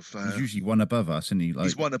 it's sort of he's usually one above us, isn't he?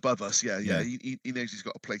 He's one above us, yeah. He knows he's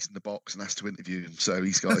got a place in the box and has to interview him, so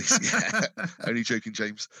he's got only joking,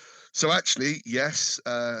 James. So actually, yes,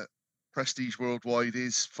 Prestige Worldwide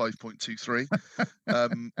is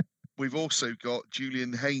 5.23. We've also got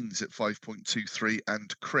Julian Haynes at 5.23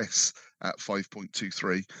 and Chris at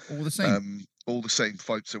 5.23. All the same. All the same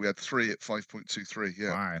 5. So we had 3 at 5.23.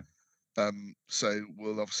 Yeah. Wow. So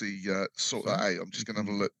we'll obviously sort that out. I'm just going to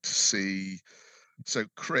have a look to see. So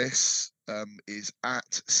Chris is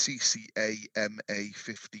at CCAMA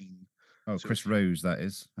 15. Oh, so Chris Rose, that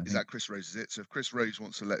is. Is that Chris Rose, is it? So if Chris Rose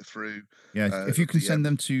wants to let through... Yeah, if you can send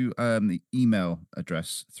them to the email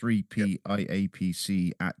address,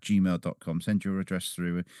 3piapc@gmail.com. Send your address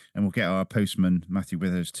through, and we'll get our postman, Matthew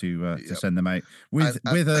Withers, to send them out with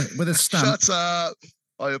a stamp. Shut up!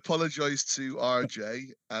 I apologise to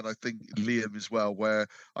RJ and I think Liam as well, where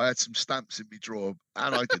I had some stamps in my drawer,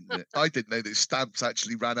 and I didn't know that stamps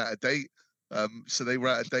actually ran out of date. So they were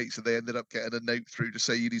out of date, so they ended up getting a note through to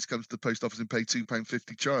say you need to come to the post office and pay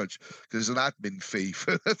 £2.50 charge because there's an admin fee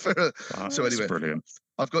for. So anyway, brilliant.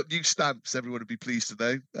 I've got new stamps. Everyone would be pleased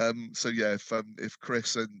to know. So yeah, if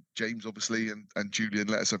Chris and James obviously and Julian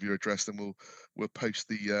let us have your address, then we'll post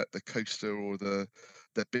the coaster or the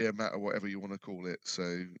beer mat or whatever you want to call it.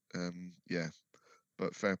 So yeah,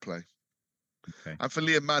 but fair play. Okay. And for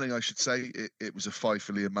Liam Manning, I should say it was a 5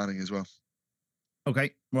 for Liam Manning as well.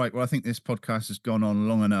 Okay, right. Well, I think this podcast has gone on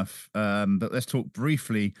long enough, but let's talk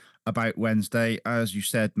briefly about Wednesday. As you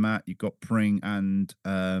said, Matt, you've got Pring and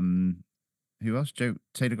who else?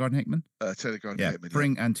 Taylor Garden-Hickman? Taylor Garden Yeah, Hickman,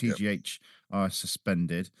 Pring and TGH are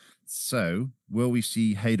suspended. So will we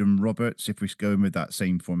see Hayden Roberts, if we go in with that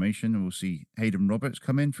same formation, we'll see Hayden Roberts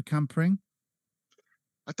come in for Cam Pring?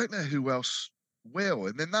 I don't know who else will.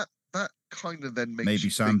 And then that kind of then makes Maybe you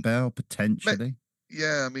Sam think, Bell, potentially.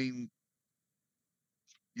 yeah, I mean,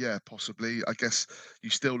 yeah, possibly. I guess you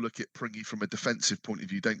still look at Pringy from a defensive point of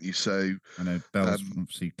view, don't you? So I know Bell's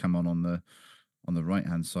obviously come on the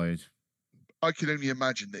right-hand side. I can only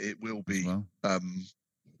imagine that it will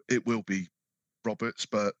be Roberts,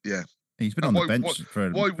 but yeah. He's been on the bench for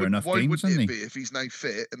enough games, hasn't he? Be if he's now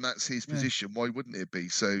fit and that's his position? Why wouldn't it be?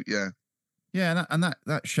 So yeah. Yeah, and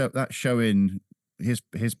that showing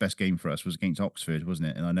his best game for us was against Oxford, wasn't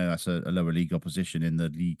it? And I know that's a lower league opposition in the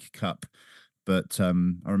League Cup, but I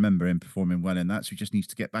remember him performing well in that. So he just needs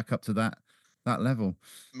to get back up to that level.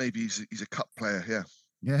 Maybe he's a cup player, yeah.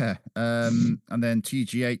 Yeah, and then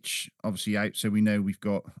TGH obviously out, so we know we've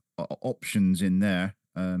got options in there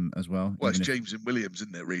as well. Well, it's James and Williams,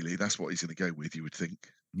 isn't it? Really, that's what he's going to go with. You would think.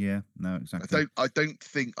 Yeah, no, exactly. I don't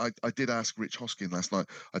think. I did ask Rich Hoskin last night.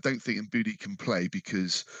 I don't think Mbudi can play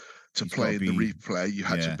because to play in the replay, you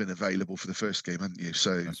had to have been available for the first game, hadn't you?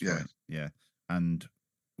 So that's right. Yeah, and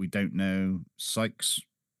we don't know Sykes.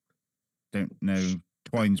 Don't know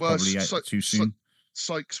Twine's probably out too soon.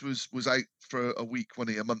 Sykes was out for a week,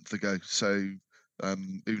 wasn't he, a month ago? So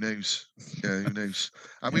who knows? Yeah, who knows?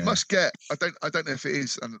 And we must get. I don't know if it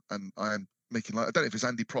is, and I am making I don't know if it's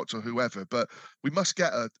Andy Proctor or whoever, but we must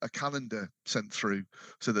get a calendar sent through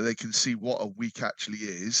so that they can see what a week actually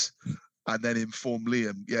is, and then inform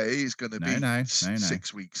Liam. Yeah, it is going to be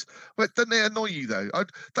 6 weeks. But doesn't it annoy you though?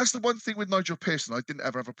 That's the one thing with Nigel Pearson I didn't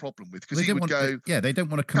ever have a problem with because he would go. They don't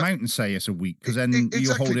want to come out and say it's a week because then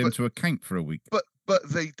you hold him to account for a week. But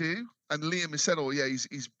they do, and Liam has said, "Oh yeah,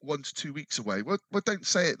 he's 1 to 2 weeks away." Well, don't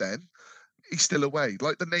say it then. He's still away.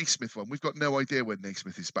 Like the Naismith one, we've got no idea when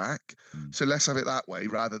Naismith is back. So let's have it that way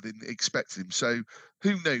rather than expect him. So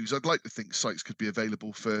who knows? I'd like to think Sykes could be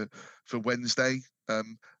available for Wednesday.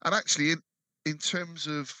 And actually, in terms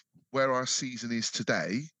of where our season is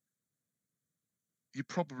today, you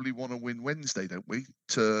probably want to win Wednesday, don't we?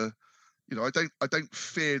 I don't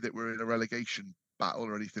fear that we're in a relegation battle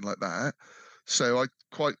or anything like that. So I'd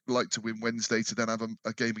quite like to win Wednesday to then have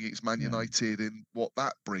a game against Man United in what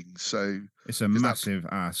that brings. So it's a massive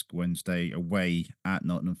ask Wednesday away at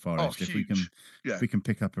Nottingham Forest. If we can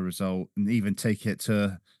pick up a result and even take it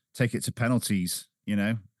to penalties,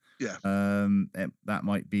 that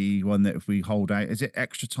might be one that if we hold out, is it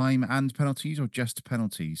extra time and penalties or just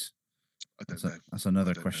penalties? I don't know. That's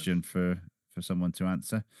another question for someone to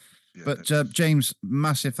answer. Yeah, but James,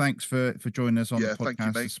 massive thanks for joining us on the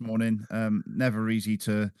podcast this morning. Never easy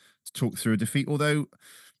to talk through a defeat, although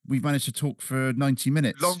we've managed to talk for 90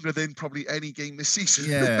 minutes. Longer than probably any game this season.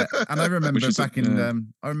 Yeah, and I remember back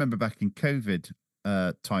in COVID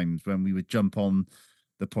times when we would jump on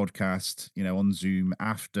the podcast, on Zoom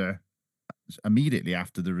immediately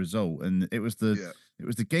after the result, and it was the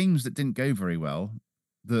games that didn't go very well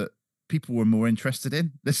that people were more interested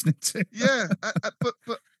in listening to. Yeah,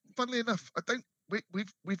 but funnily enough,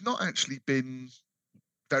 we've not actually been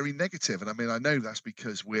very negative, and I mean I know that's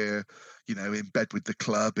because we're in bed with the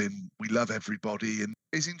club and we love everybody, and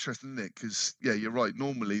it's interesting, isn't it? Because you're right.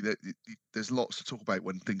 Normally there's lots to talk about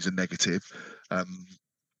when things are negative,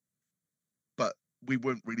 but we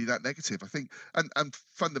weren't really that negative, I think. And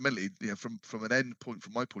fundamentally, from an end point,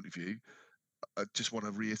 from my point of view, I just want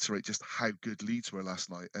to reiterate just how good Leeds were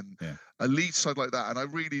last night, and a Leeds side like that, and I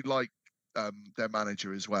really like their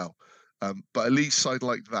manager as well. But a Leeds side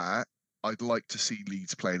like that, I'd like to see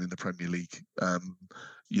Leeds playing in the Premier League. I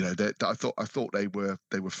thought they were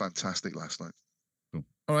fantastic last night. Cool.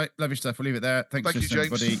 All right, lovely stuff. We'll leave it there. Thanks you,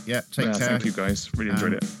 James. Everybody. Yeah, take care. Thank you, guys. Really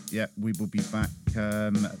enjoyed it. Yeah, we will be back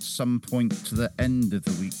at some point to the end of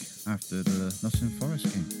the week after the Nottingham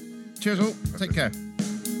Forest game. Cheers all. Take care.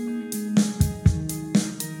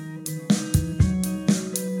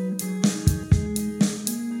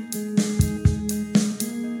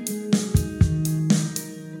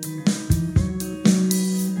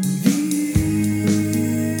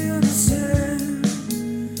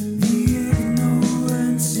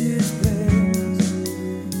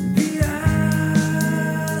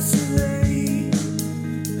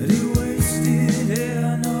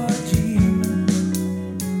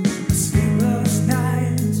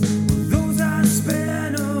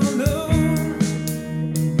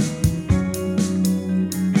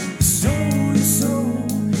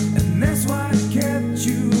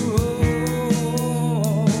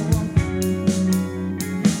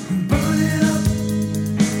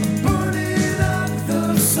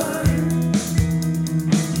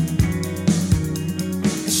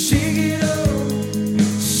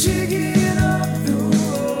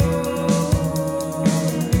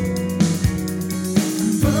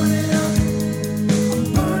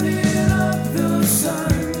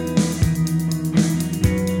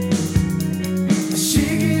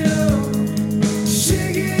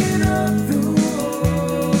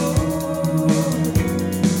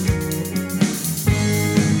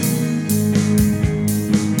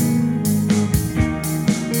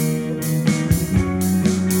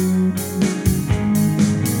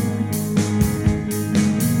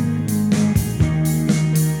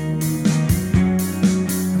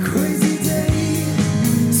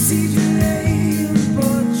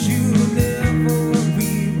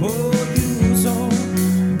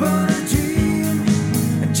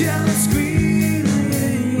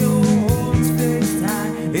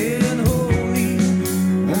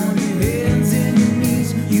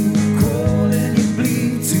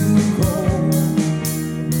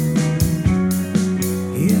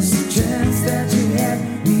 Yes,